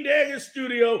 13 Daggers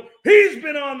studio. He's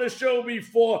been on the show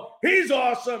before. He's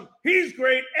awesome. He's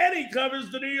great, and he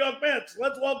covers the New York Mets.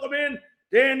 Let's welcome in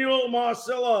Daniel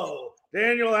Marcello.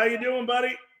 Daniel, how you doing,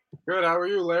 buddy? Good. How are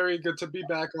you, Larry? Good to be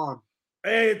back on.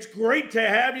 Hey, it's great to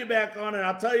have you back on. And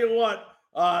I'll tell you what,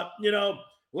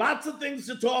 lots of things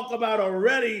to talk about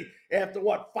already after,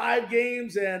 5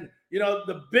 games? And,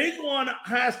 the big one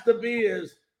has to be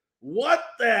is what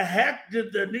the heck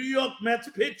did the New York Mets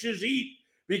pitchers eat?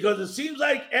 Because it seems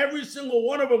like every single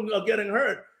one of them are getting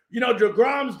hurt.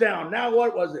 DeGrom's down. Now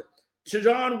what was it?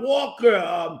 John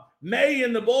Walker, May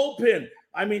in the bullpen.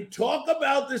 I mean, talk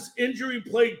about this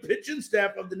injury-plagued pitching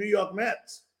staff of the New York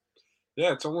Mets.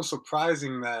 Yeah, it's almost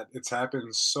surprising that it's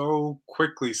happened so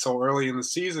quickly, so early in the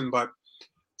season, but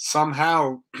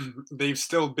somehow they've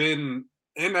still been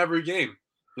in every game.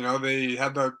 You know, they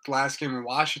had the last game in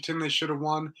Washington they should have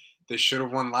won. They should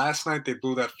have won last night. They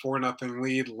blew that 4-0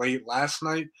 lead late last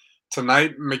night.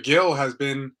 Tonight, McGill has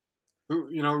been,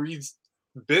 he's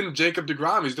been Jacob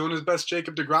deGrom. He's doing his best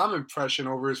Jacob deGrom impression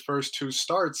over his first 2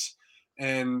 starts.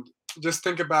 And just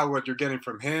think about what you're getting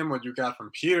from him, what you got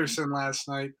from Peterson last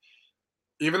night.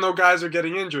 Even though guys are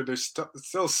getting injured, they're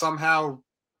still somehow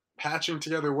patching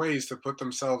together ways to put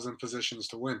themselves in positions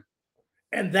to win.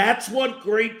 And that's what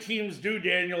great teams do,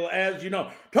 Daniel, as you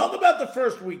know. Talk about the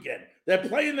first weekend. They're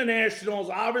playing the Nationals.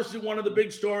 Obviously, one of the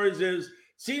big stories is,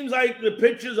 seems like the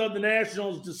pitchers of the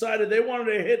Nationals decided they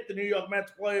wanted to hit the New York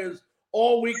Mets players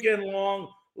all weekend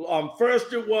long.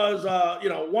 First it was,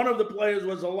 one of the players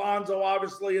was Alonso,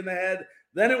 obviously, in the head.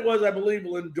 Then it was, I believe,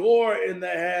 Lindor in the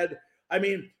head. I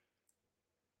mean,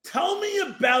 tell me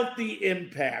about the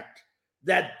impact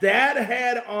that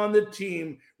had on the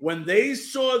team when they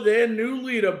saw their new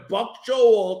leader, Buck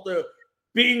Showalter,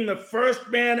 being the first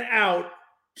man out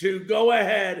to go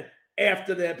ahead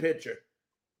after their pitcher.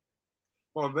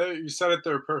 Well, you said it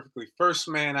there perfectly. First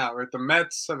man out, right? The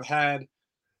Mets have had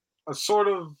a sort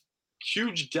of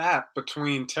huge gap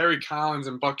between Terry Collins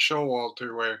and Buck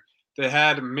Showalter, where they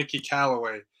had Mickey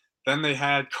Callaway. Then they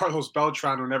had Carlos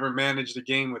Beltran, who never managed a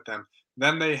game with them.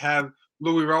 Then they had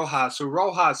Luis Rojas, who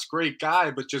Rojas, great guy,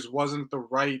 but just wasn't the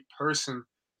right person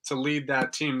to lead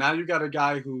that team. Now you got a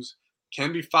guy who's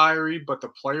can be fiery, but the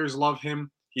players love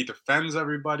him. He defends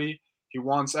everybody. He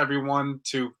wants everyone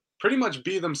to pretty much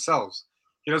be themselves.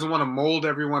 He doesn't want to mold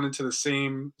everyone into the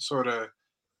same sort of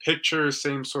picture,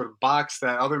 same sort of box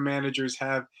that other managers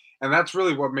have. And that's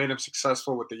really what made him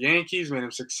successful with the Yankees, made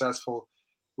him successful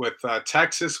with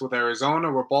Texas, with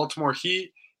Arizona, with Baltimore.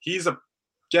 He's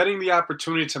getting the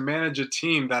opportunity to manage a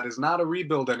team that is not a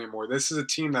rebuild anymore. This is a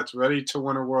team that's ready to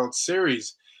win a World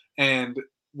Series. And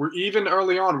we're even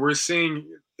early on, we're seeing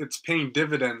it's paying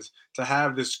dividends to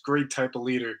have this great type of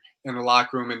leader in the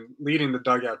locker room and leading the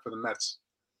dugout for the Mets.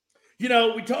 You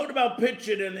know, we talked about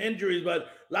pitching and injuries, but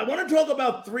I want to talk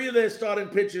about 3 of their starting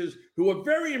pitchers who were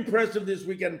very impressive this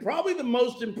weekend. Probably the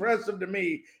most impressive to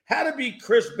me had to be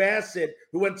Chris Bassitt,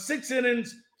 who went 6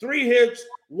 innings, 3 hits,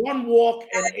 1 walk,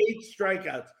 and 8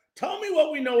 strikeouts. Tell me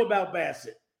what we know about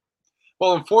Bassitt.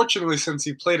 Well, unfortunately, since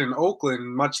he played in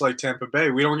Oakland, much like Tampa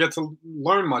Bay, we don't get to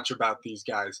learn much about these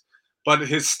guys. But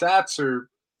his stats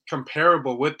are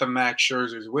comparable with the Max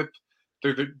Scherzers, with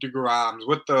the DeGroms,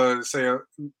 with the, say,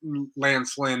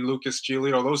 Lance Lynn, Lucas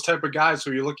Giolito, those type of guys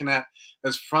who you're looking at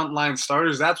as frontline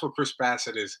starters. That's what Chris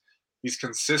Bassitt is. He's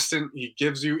consistent. He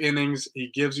gives you innings.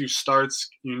 He gives you starts.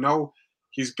 You know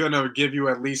he's going to give you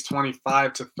at least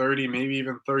 25 to 30, maybe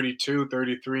even 32,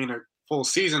 33 in a full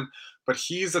season. But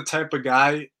he's the type of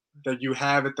guy that you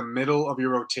have at the middle of your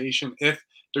rotation. If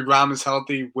DeGrom is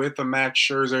healthy with a Max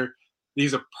Scherzer,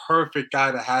 he's a perfect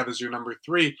guy to have as your number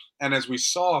 3. And as we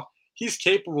saw, he's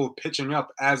capable of pitching up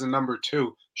as a number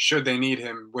 2 should they need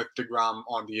him with DeGrom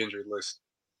on the injured list.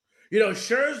 You know,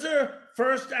 Scherzer,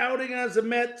 first outing as a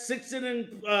Met,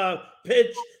 6-inning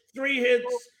pitch, 3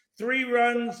 hits, 3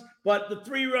 runs. But the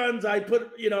 3 runs, I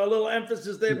put, a little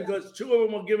emphasis there because 2 of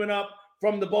them were given up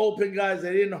from the bullpen guys.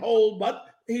 They didn't hold, but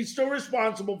he's still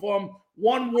responsible for them.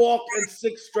 1 walk and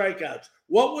 6 strikeouts.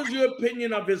 What was your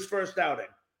opinion of his first outing?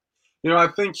 I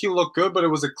think he looked good, but it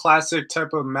was a classic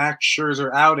type of Max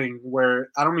Scherzer outing where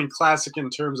I don't mean classic in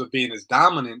terms of being as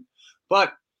dominant,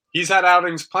 but he's had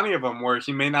outings, plenty of them, where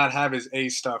he may not have his A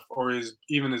stuff or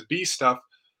even his B stuff,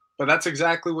 but that's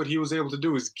exactly what he was able to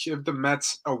do is give the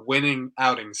Mets a winning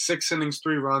outing. 6 innings,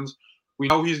 3 runs. We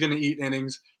know he's going to eat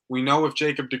innings. We know if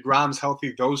Jacob deGrom's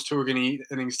healthy, those 2 are going to eat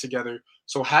innings together.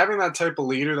 So having that type of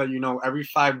leader that every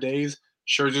 5 days,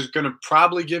 Scherzer's going to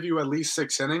probably give you at least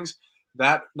 6 innings,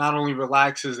 that not only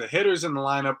relaxes the hitters in the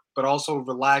lineup, but also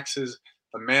relaxes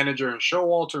the manager and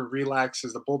Showalter,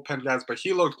 relaxes the bullpen guys. But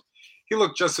he looked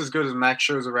just as good as Max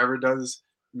Scherzer ever does.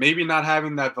 Maybe not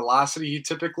having that velocity he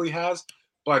typically has,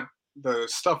 but the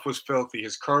stuff was filthy.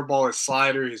 His curveball, his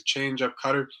slider, his changeup,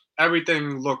 cutter,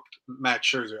 everything looked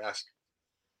Max Scherzer-esque.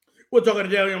 We're talking to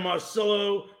Daniel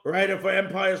Marcillo, writer for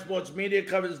Empire Sports Media,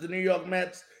 covers the New York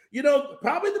Mets.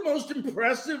 Probably the most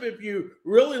impressive, if you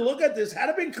really look at this, had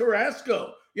to been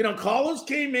Carrasco. Carlos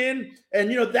came in, and,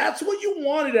 that's what you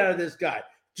wanted out of this guy.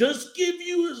 Just give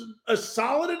you a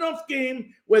solid enough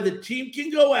game where the team can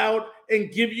go out and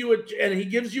and he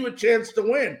gives you a chance to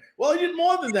win. Well, he did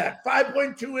more than that.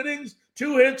 5.2 innings,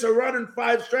 2 hits, a run, and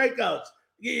 5 strikeouts.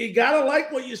 You got to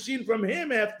like what you've seen from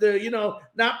him after,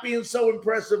 not being so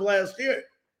impressive last year.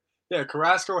 Yeah,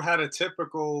 Carrasco had a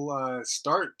typical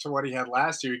start to what he had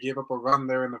last year. He gave up a run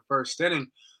there in the first inning.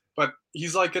 But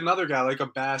he's like another guy, like a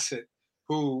Bassitt,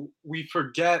 who we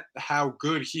forget how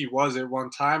good he was at one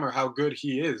time or how good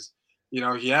he is. You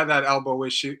know, he had that elbow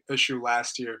issue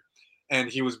last year, and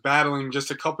he was battling just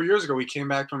a couple years ago. He came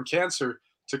back from cancer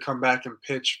to come back and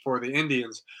pitch for the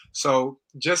Indians. So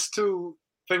just to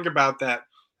think about that,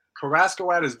 Carrasco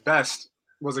at his best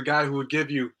was a guy who would give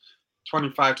you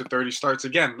 25 to 30 starts,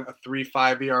 again, a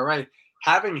 3.5 ERA.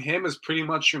 Having him as pretty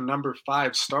much your number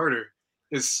 5 starter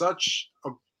is such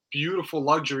a beautiful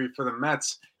luxury for the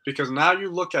Mets, because now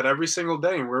you look at every single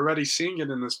day, and we're already seeing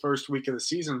it in this first week of the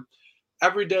season.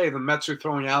 Every day the Mets are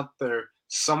throwing out there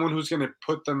someone who's going to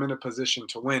put them in a position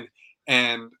to win.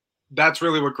 And that's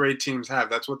really what great teams have.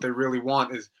 That's what they really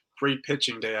want, is great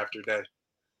pitching day after day.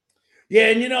 Yeah,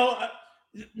 and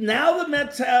now the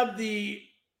Mets have the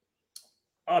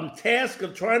task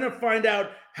of trying to find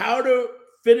out how to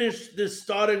finish this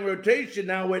starting rotation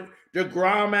now with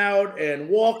DeGrom out and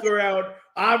Walker out.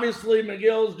 Obviously,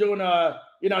 McGill's doing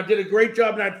did a great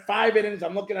job in that 5 innings.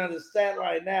 I'm looking at his stat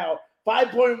line now.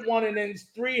 5.1 innings,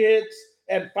 3 hits,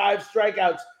 and 5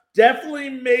 strikeouts. Definitely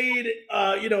made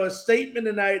a statement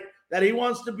tonight that he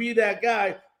wants to be that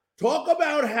guy. Talk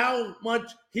about how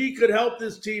much he could help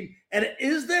this team. And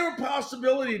is there a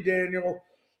possibility, Daniel?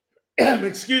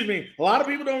 Excuse me. A lot of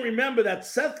people don't remember that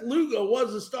Seth Lugo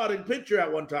was a starting pitcher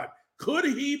at one time. Could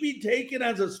he be taken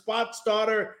as a spot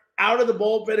starter out of the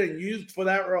bullpen and used for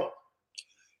that role?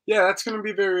 Yeah, that's going to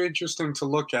be very interesting to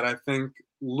look at. I think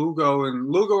Lugo and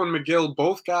McGill,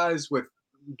 both guys with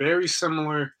very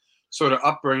similar sort of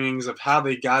upbringings of how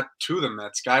they got to the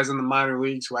Mets. Guys in the minor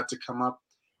leagues who had to come up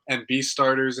and be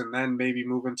starters and then maybe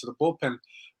move into the bullpen.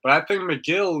 But I think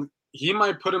McGill, he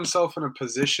might put himself in a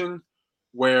position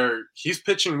where he's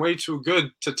pitching way too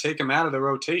good to take him out of the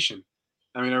rotation.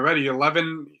 I mean, already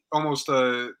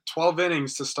 12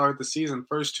 innings to start the season.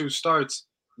 First 2 starts,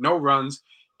 no runs,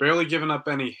 barely giving up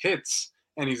any hits.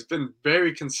 And he's been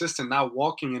very consistent, not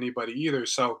walking anybody either.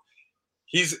 So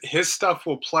his stuff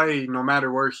will play no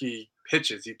matter where he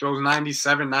pitches. He throws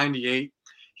 97, 98.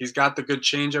 He's got the good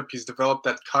changeup. He's developed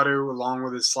that cutter along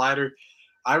with his slider.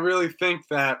 I really think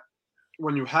that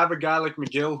when you have a guy like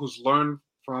McGill who's learned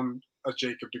from a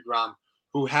Jacob deGrom,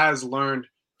 who has learned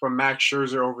from Max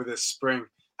Scherzer over this spring,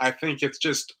 I think it's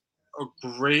just a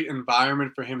great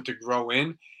environment for him to grow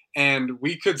in. And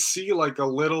we could see like a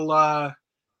little,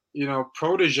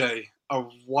 protege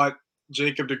of what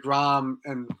Jacob deGrom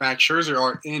and Max Scherzer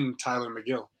are in Tyler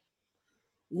McGill.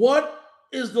 What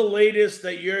is the latest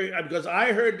that because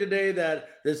I heard today that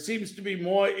there seems to be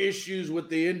more issues with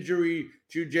the injury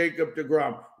to Jacob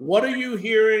deGrom. What are you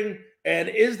hearing? And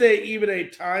is there even a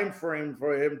time frame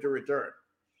for him to return?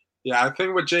 Yeah, I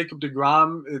think with Jacob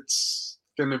deGrom, it's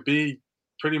going to be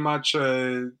pretty much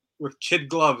with kid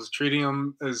gloves, treating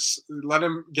him let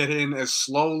him get in as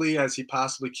slowly as he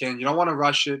possibly can. You don't want to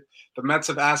rush it. The Mets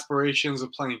have aspirations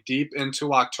of playing deep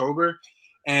into October,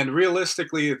 and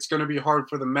realistically, it's going to be hard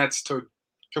for the Mets to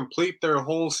complete their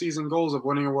whole season goals of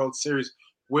winning a World Series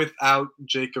without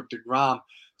Jacob deGrom.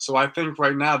 So I think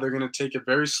right now they're going to take it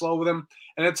very slow with him.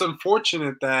 And it's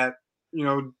unfortunate that,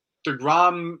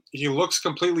 deGrom, he looks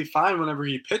completely fine whenever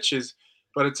he pitches,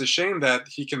 but it's a shame that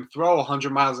he can throw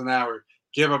 100 miles an hour,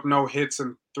 give up no hits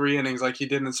in 3 innings like he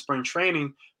did in spring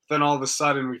training. Then all of a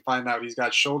sudden we find out he's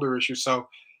got shoulder issues. So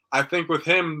I think with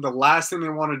him, the last thing they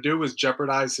want to do is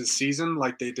jeopardize his season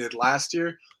like they did last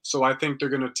year. So I think they're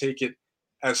going to take it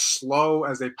as slow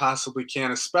as they possibly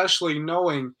can, especially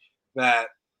knowing that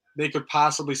they could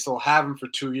possibly still have him for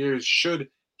 2 years should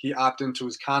he opt into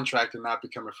his contract and not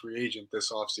become a free agent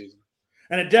this offseason.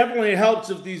 And it definitely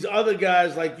helps if these other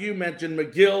guys, like you mentioned,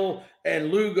 McGill and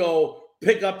Lugo,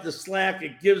 pick up the slack.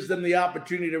 It gives them the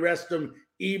opportunity to rest them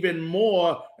even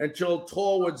more until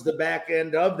towards the back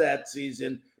end of that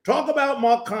season. Talk about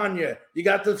Mark Kanya. You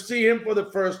got to see him for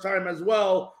the first time as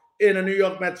well in a New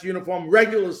York Mets uniform,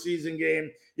 regular season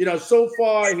game. So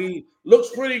far he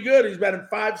looks pretty good. He's batting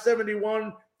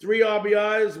 .571, 3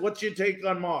 RBIs. What's your take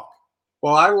on Mark?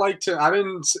 Well,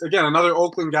 another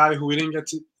Oakland guy who we didn't get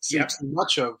to see too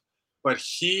much of, but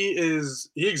he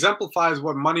exemplifies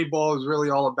what Moneyball is really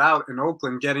all about in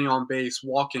Oakland, getting on base,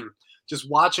 walking, just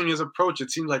watching his approach. It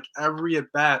seems like every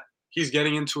at-bat, he's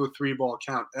getting into a 3-ball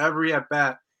count. Every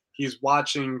at-bat, he's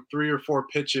watching 3 or 4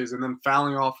 pitches and then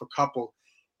fouling off a couple.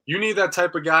 You need that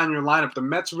type of guy in your lineup. The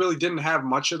Mets really didn't have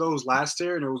much of those last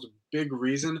year, and it was a big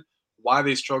reason why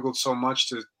they struggled so much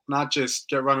to not just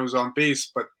get runners on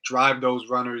base, but drive those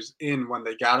runners in when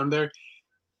they got him there.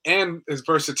 And his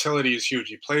versatility is huge.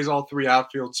 He plays all 3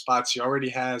 outfield spots. He already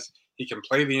has. He can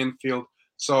play the infield.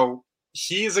 So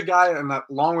he's a guy, and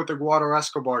along with Eduardo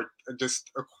Escobar, just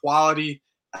a quality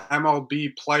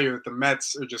MLB player that the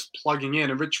Mets are just plugging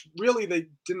in, and which really they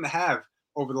didn't have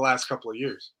over the last couple of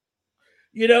years.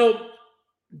 You know,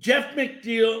 Jeff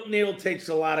McNeil takes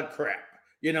a lot of crap,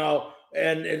 you know,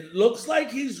 and it looks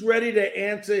like he's ready to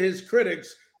answer his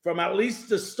critics from at least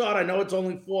the start. I know it's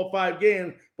only 4 or 5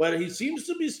 games, but he seems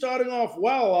to be starting off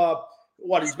well.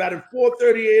 He's batting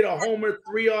 .438, a homer,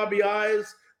 3 RBIs.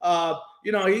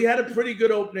 You know, he had a pretty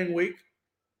good opening week.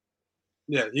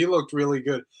 Yeah, he looked really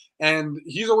good. And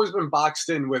he's always been boxed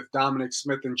in with Dominic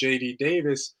Smith and J.D.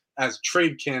 Davis as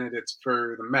trade candidates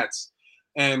for the Mets.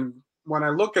 And when I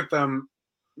look at them,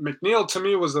 McNeil to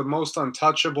me was the most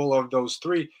untouchable of those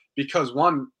three because,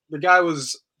 one, the guy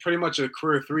was pretty much a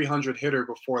career 300 hitter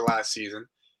before last season.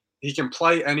 He can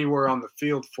play anywhere on the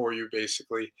field for you,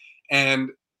 basically. And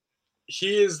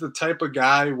he is the type of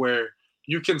guy where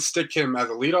you can stick him as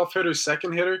a leadoff hitter,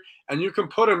 second hitter, and you can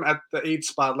put him at the 8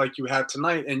 spot like you have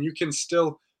tonight, and you can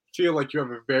still feel like you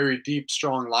have a very deep,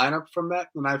 strong lineup from that.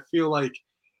 And I feel like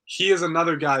he is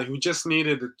another guy who just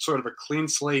needed sort of a clean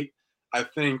slate. I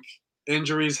think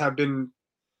injuries have been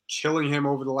killing him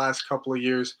over the last couple of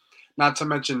years. Not to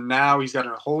mention now he's got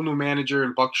a whole new manager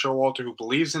in Buck Showalter who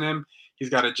believes in him. He's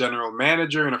got a general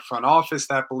manager and a front office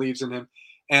that believes in him.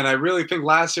 And I really think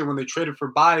last year when they traded for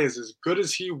Baez, as good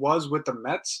as he was with the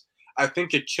Mets, I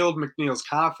think it killed McNeil's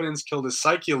confidence, killed his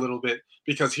psyche a little bit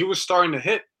because he was starting to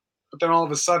hit. But then all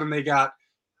of a sudden they got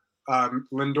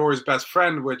Lindor's best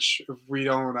friend, which if we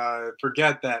don't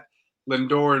forget that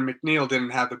Lindor and McNeil didn't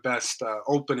have the best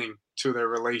opening to their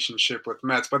relationship with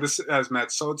Mets, but this as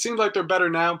Mets. So it seems like they're better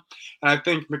now. And I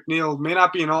think McNeil may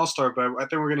not be an all-star, but I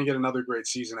think we're going to get another great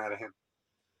season out of him.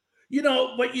 You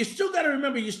know, but you still got to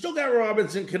remember, you still got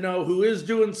Robinson Cano, who is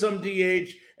doing some DH,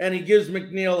 and he gives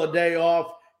McNeil a day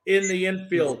off in the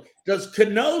infield. Does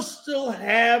Cano still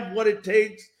have what it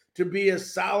takes to be a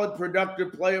solid,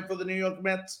 productive player for the New York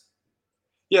Mets?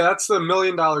 Yeah, that's the $1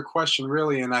 million question,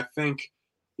 really. And I think,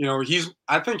 you know,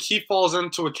 I think he falls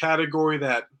into a category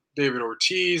that David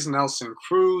Ortiz, Nelson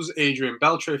Cruz, Adrian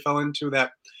Beltre fell into,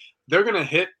 that they're going to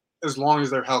hit as long as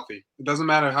they're healthy. It doesn't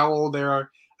matter how old they are.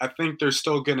 I think they're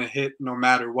still going to hit no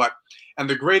matter what. And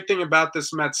the great thing about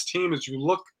this Mets team is you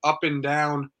look up and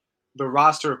down the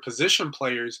roster of position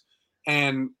players,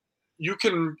 and you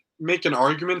can make an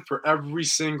argument for every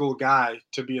single guy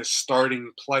to be a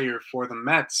starting player for the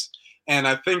Mets. And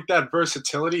I think that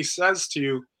versatility says to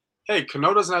you, hey,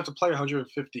 Cano doesn't have to play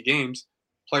 150 games,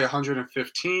 play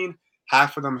 115.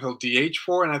 Half of them he'll DH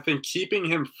for. And I think keeping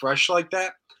him fresh like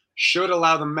that should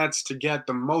allow the Mets to get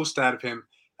the most out of him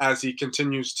as he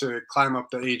continues to climb up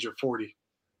the age of 40.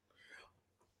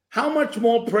 How much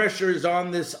more pressure is on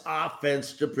this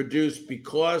offense to produce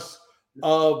because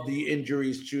of the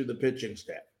injuries to the pitching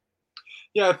staff?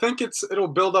 Yeah, I think it'll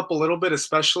build up a little bit,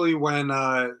 especially when,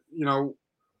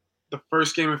 the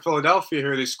first game in Philadelphia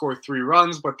here, they score 3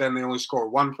 runs, but then they only score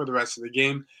 1 for the rest of the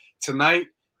game. Tonight,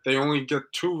 they only get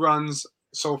 2 runs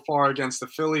so far against the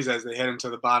Phillies as they head into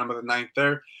the bottom of the 9th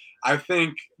there. I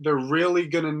think they're really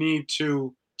going to need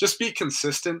to just be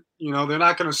consistent. You know, they're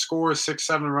not going to score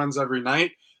 6-7 runs every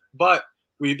night, but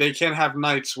they can't have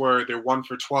nights where they're 1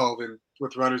 for 12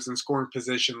 with runners in scoring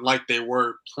position like they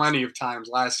were plenty of times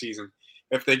last season.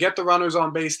 If they get the runners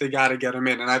on base, they got to get them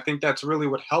in. And I think that's really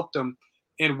what helped them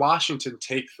in Washington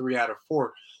take 3 out of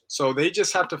 4. So they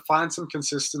just have to find some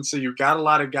consistency. You've got a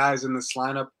lot of guys in this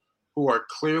lineup who are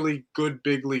clearly good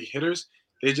big league hitters.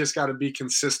 They just got to be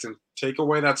consistent. Take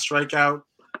away that strikeout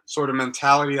sort of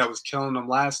mentality that was killing them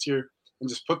last year and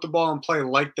just put the ball in play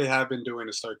like they have been doing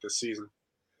to start this season.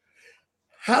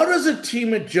 How does a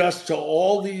team adjust to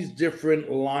all these different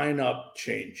lineup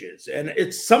changes? And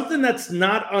it's something that's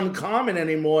not uncommon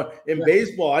anymore in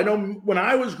baseball. I know when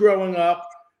I was growing up,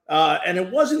 and it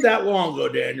wasn't that long ago,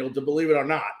 Daniel, to believe it or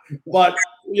not. But,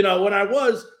 you know, when I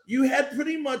was, you had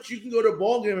pretty much, you can go to a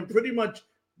ball game and pretty much,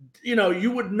 you know,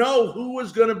 you would know who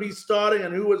was going to be starting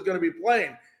and who was going to be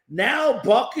playing. Now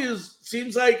Buck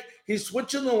seems like he's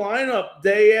switching the lineup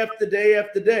day after day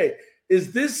after day.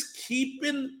 Is this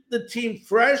keeping the team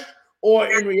fresh,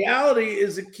 or in reality,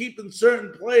 is it keeping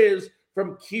certain players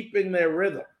from keeping their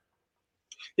rhythm?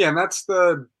 Yeah, and that's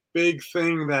the big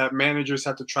thing that managers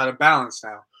have to try to balance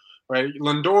now. Right,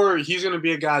 Lindor, he's going to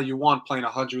be a guy you want playing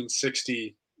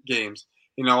 160 games.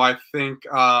 You know, I think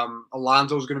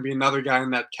Alonso is going to be another guy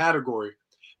in that category.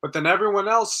 But then everyone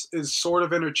else is sort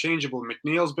of interchangeable.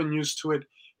 McNeil's been used to it.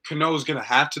 Cano's going to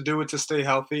have to do it to stay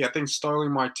healthy. I think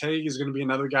Starling Marte is going to be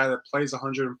another guy that plays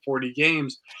 140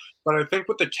 games. But I think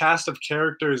with the cast of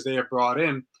characters they have brought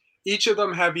in, each of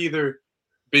them have either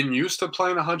been used to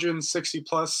playing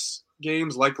 160-plus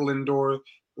games like Lindor,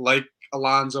 like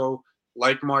Alonso,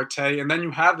 like Marte, and then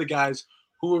you have the guys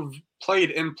who have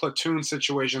played in platoon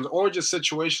situations or just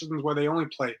situations where they only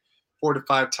play 4 to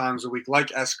 5 times a week,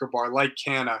 like Escobar, like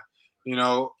Canna,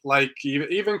 like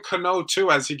even Cano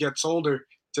too as he gets older,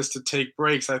 just to take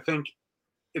breaks. I think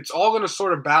it's all going to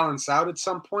sort of balance out at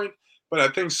some point, but I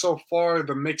think so far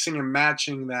the mixing and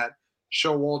matching that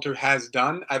Showalter has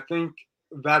done, I think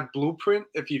that blueprint,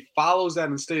 if he follows that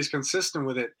and stays consistent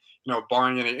with it,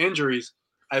 barring any injuries,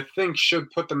 I think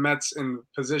should put the Mets in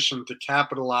position to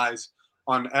capitalize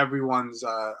on everyone's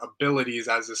abilities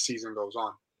as the season goes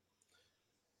on.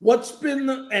 What's been,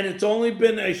 and it's only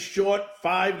been a short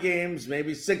 5 games,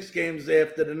 maybe 6 games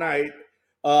after tonight,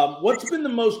 what's been the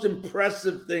most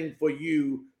impressive thing for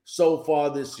you so far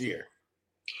this year?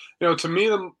 To me,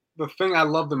 the thing I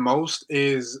love the most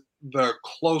is the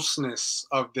closeness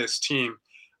of this team.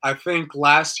 I think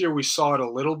last year we saw it a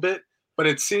little bit, but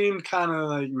it seemed kind of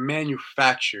like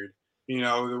manufactured,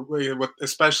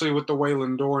 especially with the way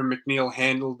Lindor and McNeil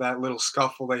handled that little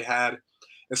scuffle they had,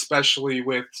 especially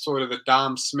with sort of the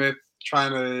Dom Smith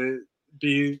trying to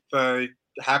be the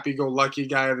happy-go-lucky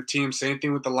guy of the team. Same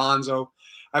thing with Alonso.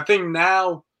 I think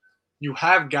now you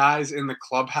have guys in the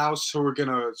clubhouse who are going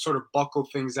to sort of buckle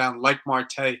things down, like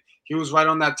Marte. He was right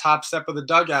on that top step of the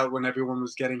dugout when everyone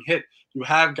was getting hit. You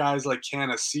have guys like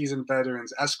Canna, seasoned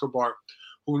veterans, Escobar,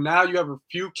 who now you have a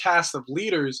few cast of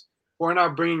leaders who are now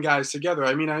bringing guys together.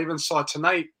 I mean, I even saw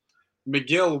tonight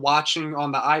McGill watching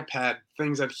on the iPad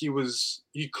things that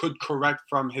he could correct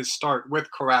from his start with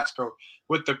Carrasco,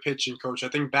 with the pitching coach. I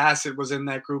think Bassett was in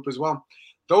that group as well.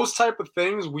 Those type of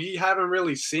things we haven't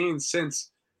really seen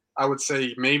since, I would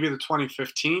say, maybe the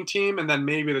 2015 team and then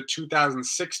maybe the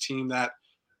 2006 team that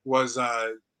was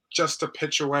just a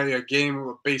pitch away, a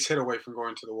base hit away from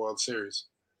going to the World Series.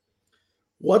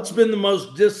 What's been the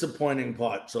most disappointing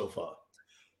part so far?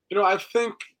 I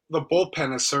think the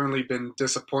bullpen has certainly been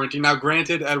disappointing. Now,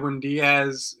 granted, Edwin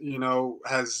Diaz,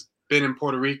 has been in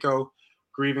Puerto Rico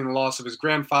grieving the loss of his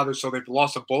grandfather, so they've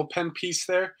lost a bullpen piece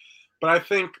there. But I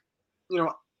think,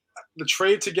 the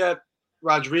trade to get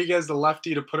Rodriguez, the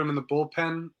lefty, to put him in the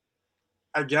bullpen,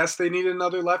 I guess they need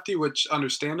another lefty, which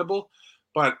understandable.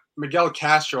 But Miguel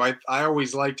Castro, I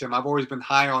always liked him. I've always been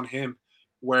high on him,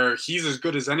 where he's as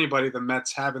good as anybody the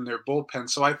Mets have in their bullpen.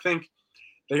 So I think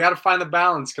they got to find the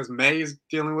balance because May is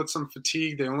dealing with some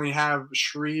fatigue. They only have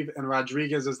Shreve and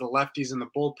Rodriguez as the lefties in the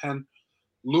bullpen.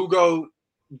 Lugo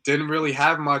didn't really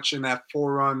have much in that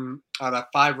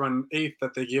 5-run eighth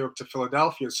that they gave up to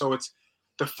Philadelphia. So it's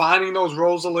defining those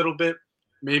roles a little bit.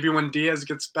 Maybe when Diaz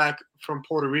gets back from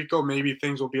Puerto Rico, maybe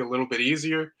things will be a little bit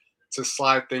easier to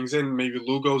slide things in. Maybe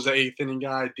Lugo's the 8th inning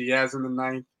guy, Diaz in the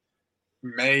 9th,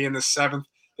 May in the 7th.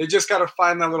 They just got to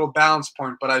find that little balance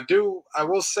point. But I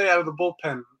will say out of the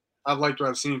bullpen, I'd like to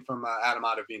have seen from Adam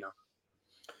Ottavino.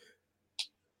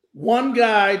 One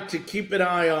guy to keep an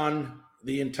eye on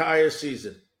the entire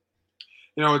season.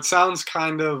 It sounds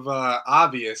kind of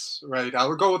obvious, right? I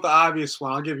would go with the obvious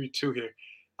one. I'll give you 2 here.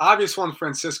 Obvious one,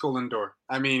 Francisco Lindor.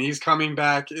 I mean, he's coming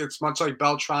back. It's much like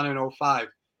Beltran in 2005.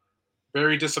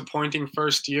 Very disappointing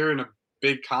first year in a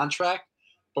big contract,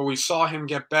 but we saw him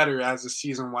get better as the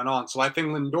season went on. So I think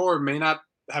Lindor may not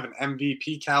have an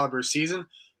MVP caliber season,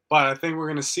 but I think we're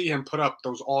going to see him put up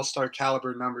those all-star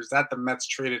caliber numbers that the Mets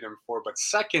traded him for. But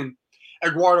second,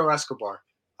 Eduardo Escobar.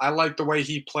 I like the way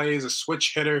he plays, a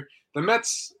switch hitter. The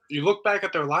Mets, you look back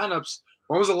at their lineups,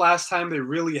 when was the last time they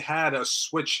really had a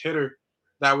switch hitter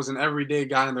that was an everyday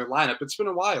guy in their lineup? It's been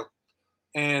a while.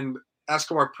 And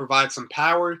Escobar provides some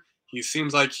power. He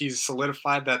seems like he's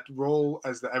solidified that role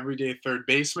as the everyday third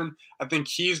baseman. I think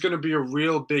he's going to be a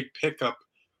real big pickup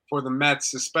for the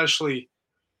Mets, especially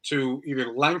to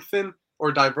either lengthen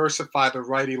or diversify the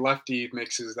righty-lefty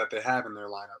mixes that they have in their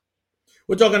lineup.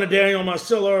 We're talking to Daniel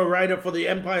Marcillo, a writer for the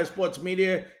Empire Sports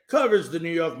Media, covers the New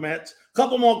York Mets.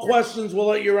 Couple more questions. We'll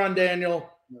let you run, Daniel.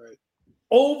 All right.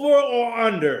 Over or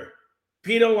under?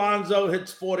 Pete Alonso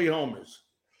hits 40 homers.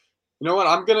 You know what?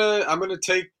 I'm gonna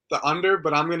take the under,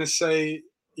 but I'm gonna say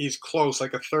he's close,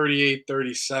 like a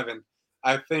 38-37.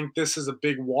 I think this is a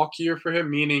big walk year for him,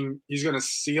 meaning he's gonna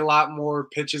see a lot more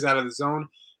pitches out of the zone,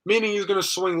 meaning he's gonna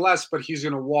swing less, but he's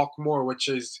gonna walk more, which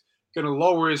is gonna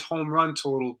lower his home run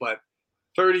total. But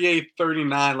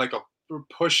 38-39, like we're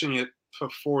pushing it to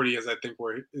 40, as I think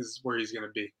where he's going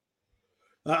to be.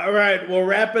 All right, we'll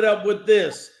wrap it up with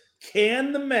this.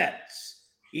 Can the Mets,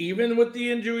 even with the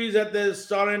injuries that they're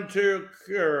starting to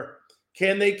occur,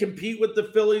 can they compete with the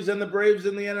Phillies and the Braves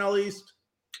in the NL East?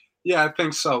 Yeah, I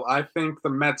think so. I think the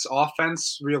Mets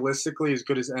offense, realistically, as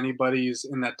good as anybody's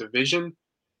in that division.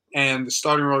 And the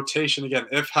starting rotation, again,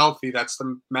 if healthy, that's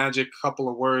the magic couple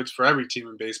of words for every team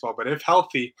in baseball. But if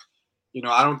healthy,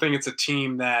 I don't think it's a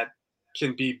team that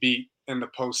can be beat in the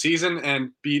postseason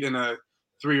and beat in a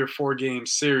 3 or 4 game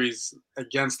series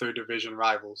against their division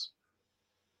rivals.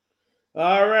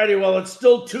 All righty. Well, it's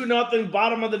still 2-0,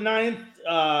 bottom of the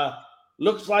 9th.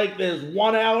 Looks like there's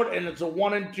 1 out, and it's a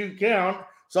 1-2 count.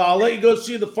 So I'll let you go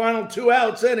see the final 2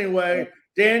 outs anyway.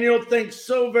 Daniel, thanks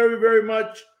so very, very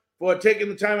much for taking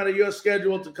the time out of your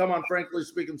schedule to come on Frankly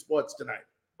Speaking Sports tonight.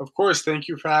 Of course. Thank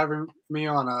you for having me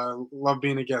on. I love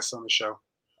being a guest on the show.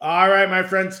 All right, my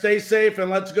friend. Stay safe, and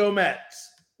let's go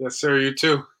Mets. Yes, sir. You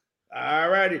too. All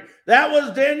righty. That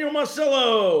was Daniel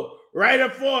Marcillo, writer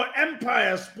for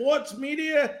Empire Sports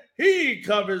Media. He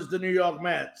covers the New York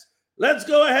Mets. Let's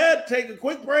go ahead, take a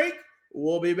quick break.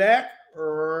 We'll be back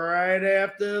right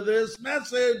after this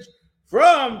message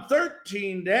from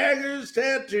 13 Daggers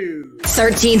Tattoos.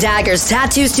 13 Daggers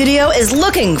Tattoo Studio is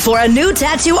looking for a new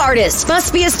tattoo artist.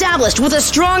 Must be established with a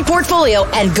strong portfolio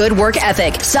and good work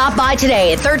ethic. Stop by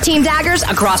today at 13 Daggers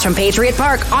across from Patriot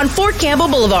Park on Fort Campbell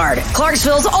Boulevard.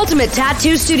 Clarksville's ultimate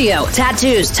tattoo studio.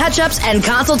 Tattoos, touch-ups, and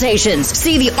consultations.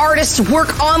 See the artist's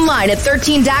work online at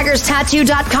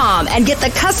 13daggerstattoo.com and get the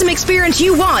custom experience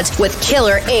you want with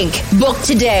killer ink. Book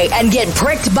today and get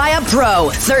pricked by a pro.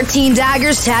 13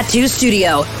 Daggers Tattoo Studio.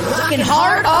 Looking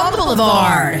hard on the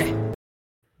boulevard.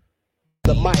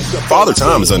 Father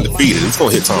Time is undefeated. It's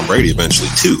going to hit Tom Brady eventually,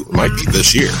 too. It might be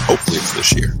this year. Hopefully it's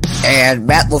this year. And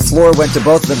Matt LaFleur went to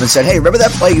both of them and said, hey, remember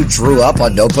that play you drew up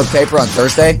on notebook paper on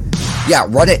Thursday? Yeah,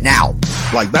 run it now.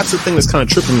 Like, that's the thing that's kind of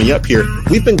tripping me up here.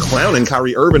 We've been clowning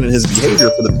Kyrie Irving and his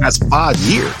behavior for the past 5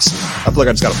 years. I feel like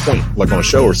I just got a point, like on a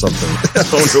show or something.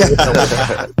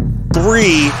 3, 2,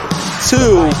 1,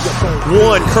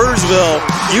 Kerrsville,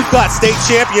 you've got state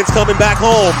champions coming back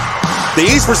home. The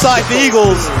East Forsyth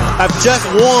Eagles have just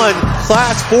won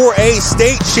Class 4A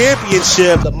state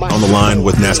championship. On the line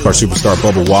with NASCAR superstar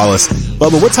Bubba Wallace.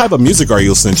 Bubba, what type of music are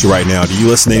you listening to right now? Do you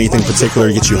listen to anything particular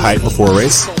to get you hyped before a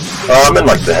race? I'm in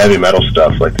like the heavy metal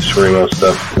stuff, like the screamo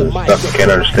stuff, the stuff you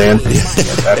can't understand.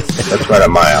 That's right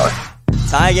up my alley.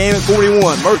 Tie game at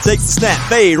 41. Murph takes the snap.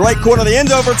 Fade. Right corner of the end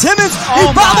zone for Timmons. He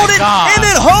bobbled it and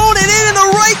then honed it in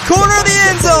the right corner of the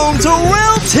end zone.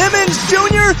 Terrell Timmons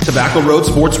Jr.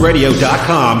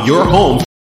 TobaccoRoadSportsRadio.com, your home.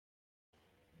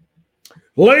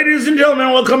 Ladies and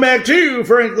gentlemen, welcome back to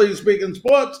Frankly Speaking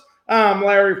Sports. I'm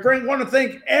Larry Frank. I want to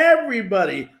thank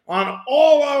everybody on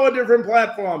all our different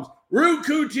platforms.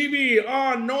 Roku TV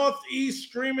on Northeast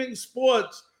Streaming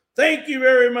Sports. Thank you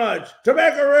very much.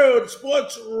 Tobacco Road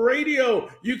Sports Radio.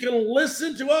 You can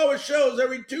listen to our shows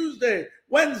every Tuesday,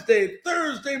 Wednesday,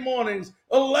 Thursday mornings,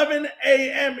 11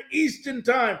 a.m. Eastern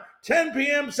Time, 10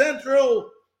 p.m. Central,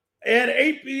 and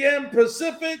 8 p.m.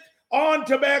 Pacific on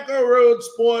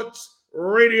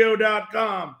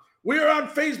TobaccoRoadSportsRadio.com. We are on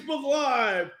Facebook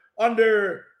Live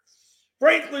under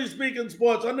Frankly Speaking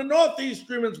Sports, under Northeast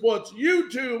Streaming Sports,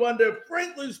 YouTube under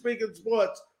Frankly Speaking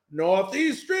Sports,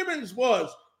 Northeast Streaming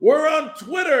Sports. We're on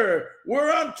Twitter.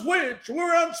 We're on Twitch.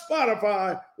 We're on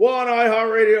Spotify. We're on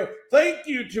iHeartRadio. Thank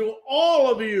you to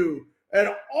all of you and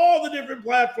all the different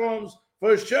platforms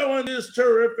for showing this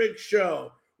terrific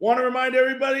show. Want to remind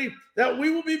everybody that we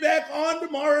will be back on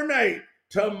tomorrow night.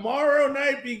 Tomorrow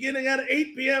night, beginning at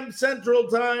 8 p.m. Central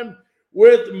Time,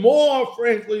 with more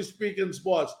Frankly Speaking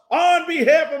Sports. On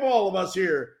behalf of all of us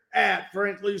here at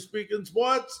Frankly Speaking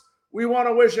Sports, we want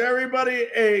to wish everybody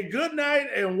a good night,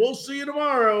 and we'll see you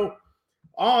tomorrow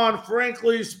on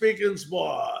Frankly Speaking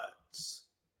Sports.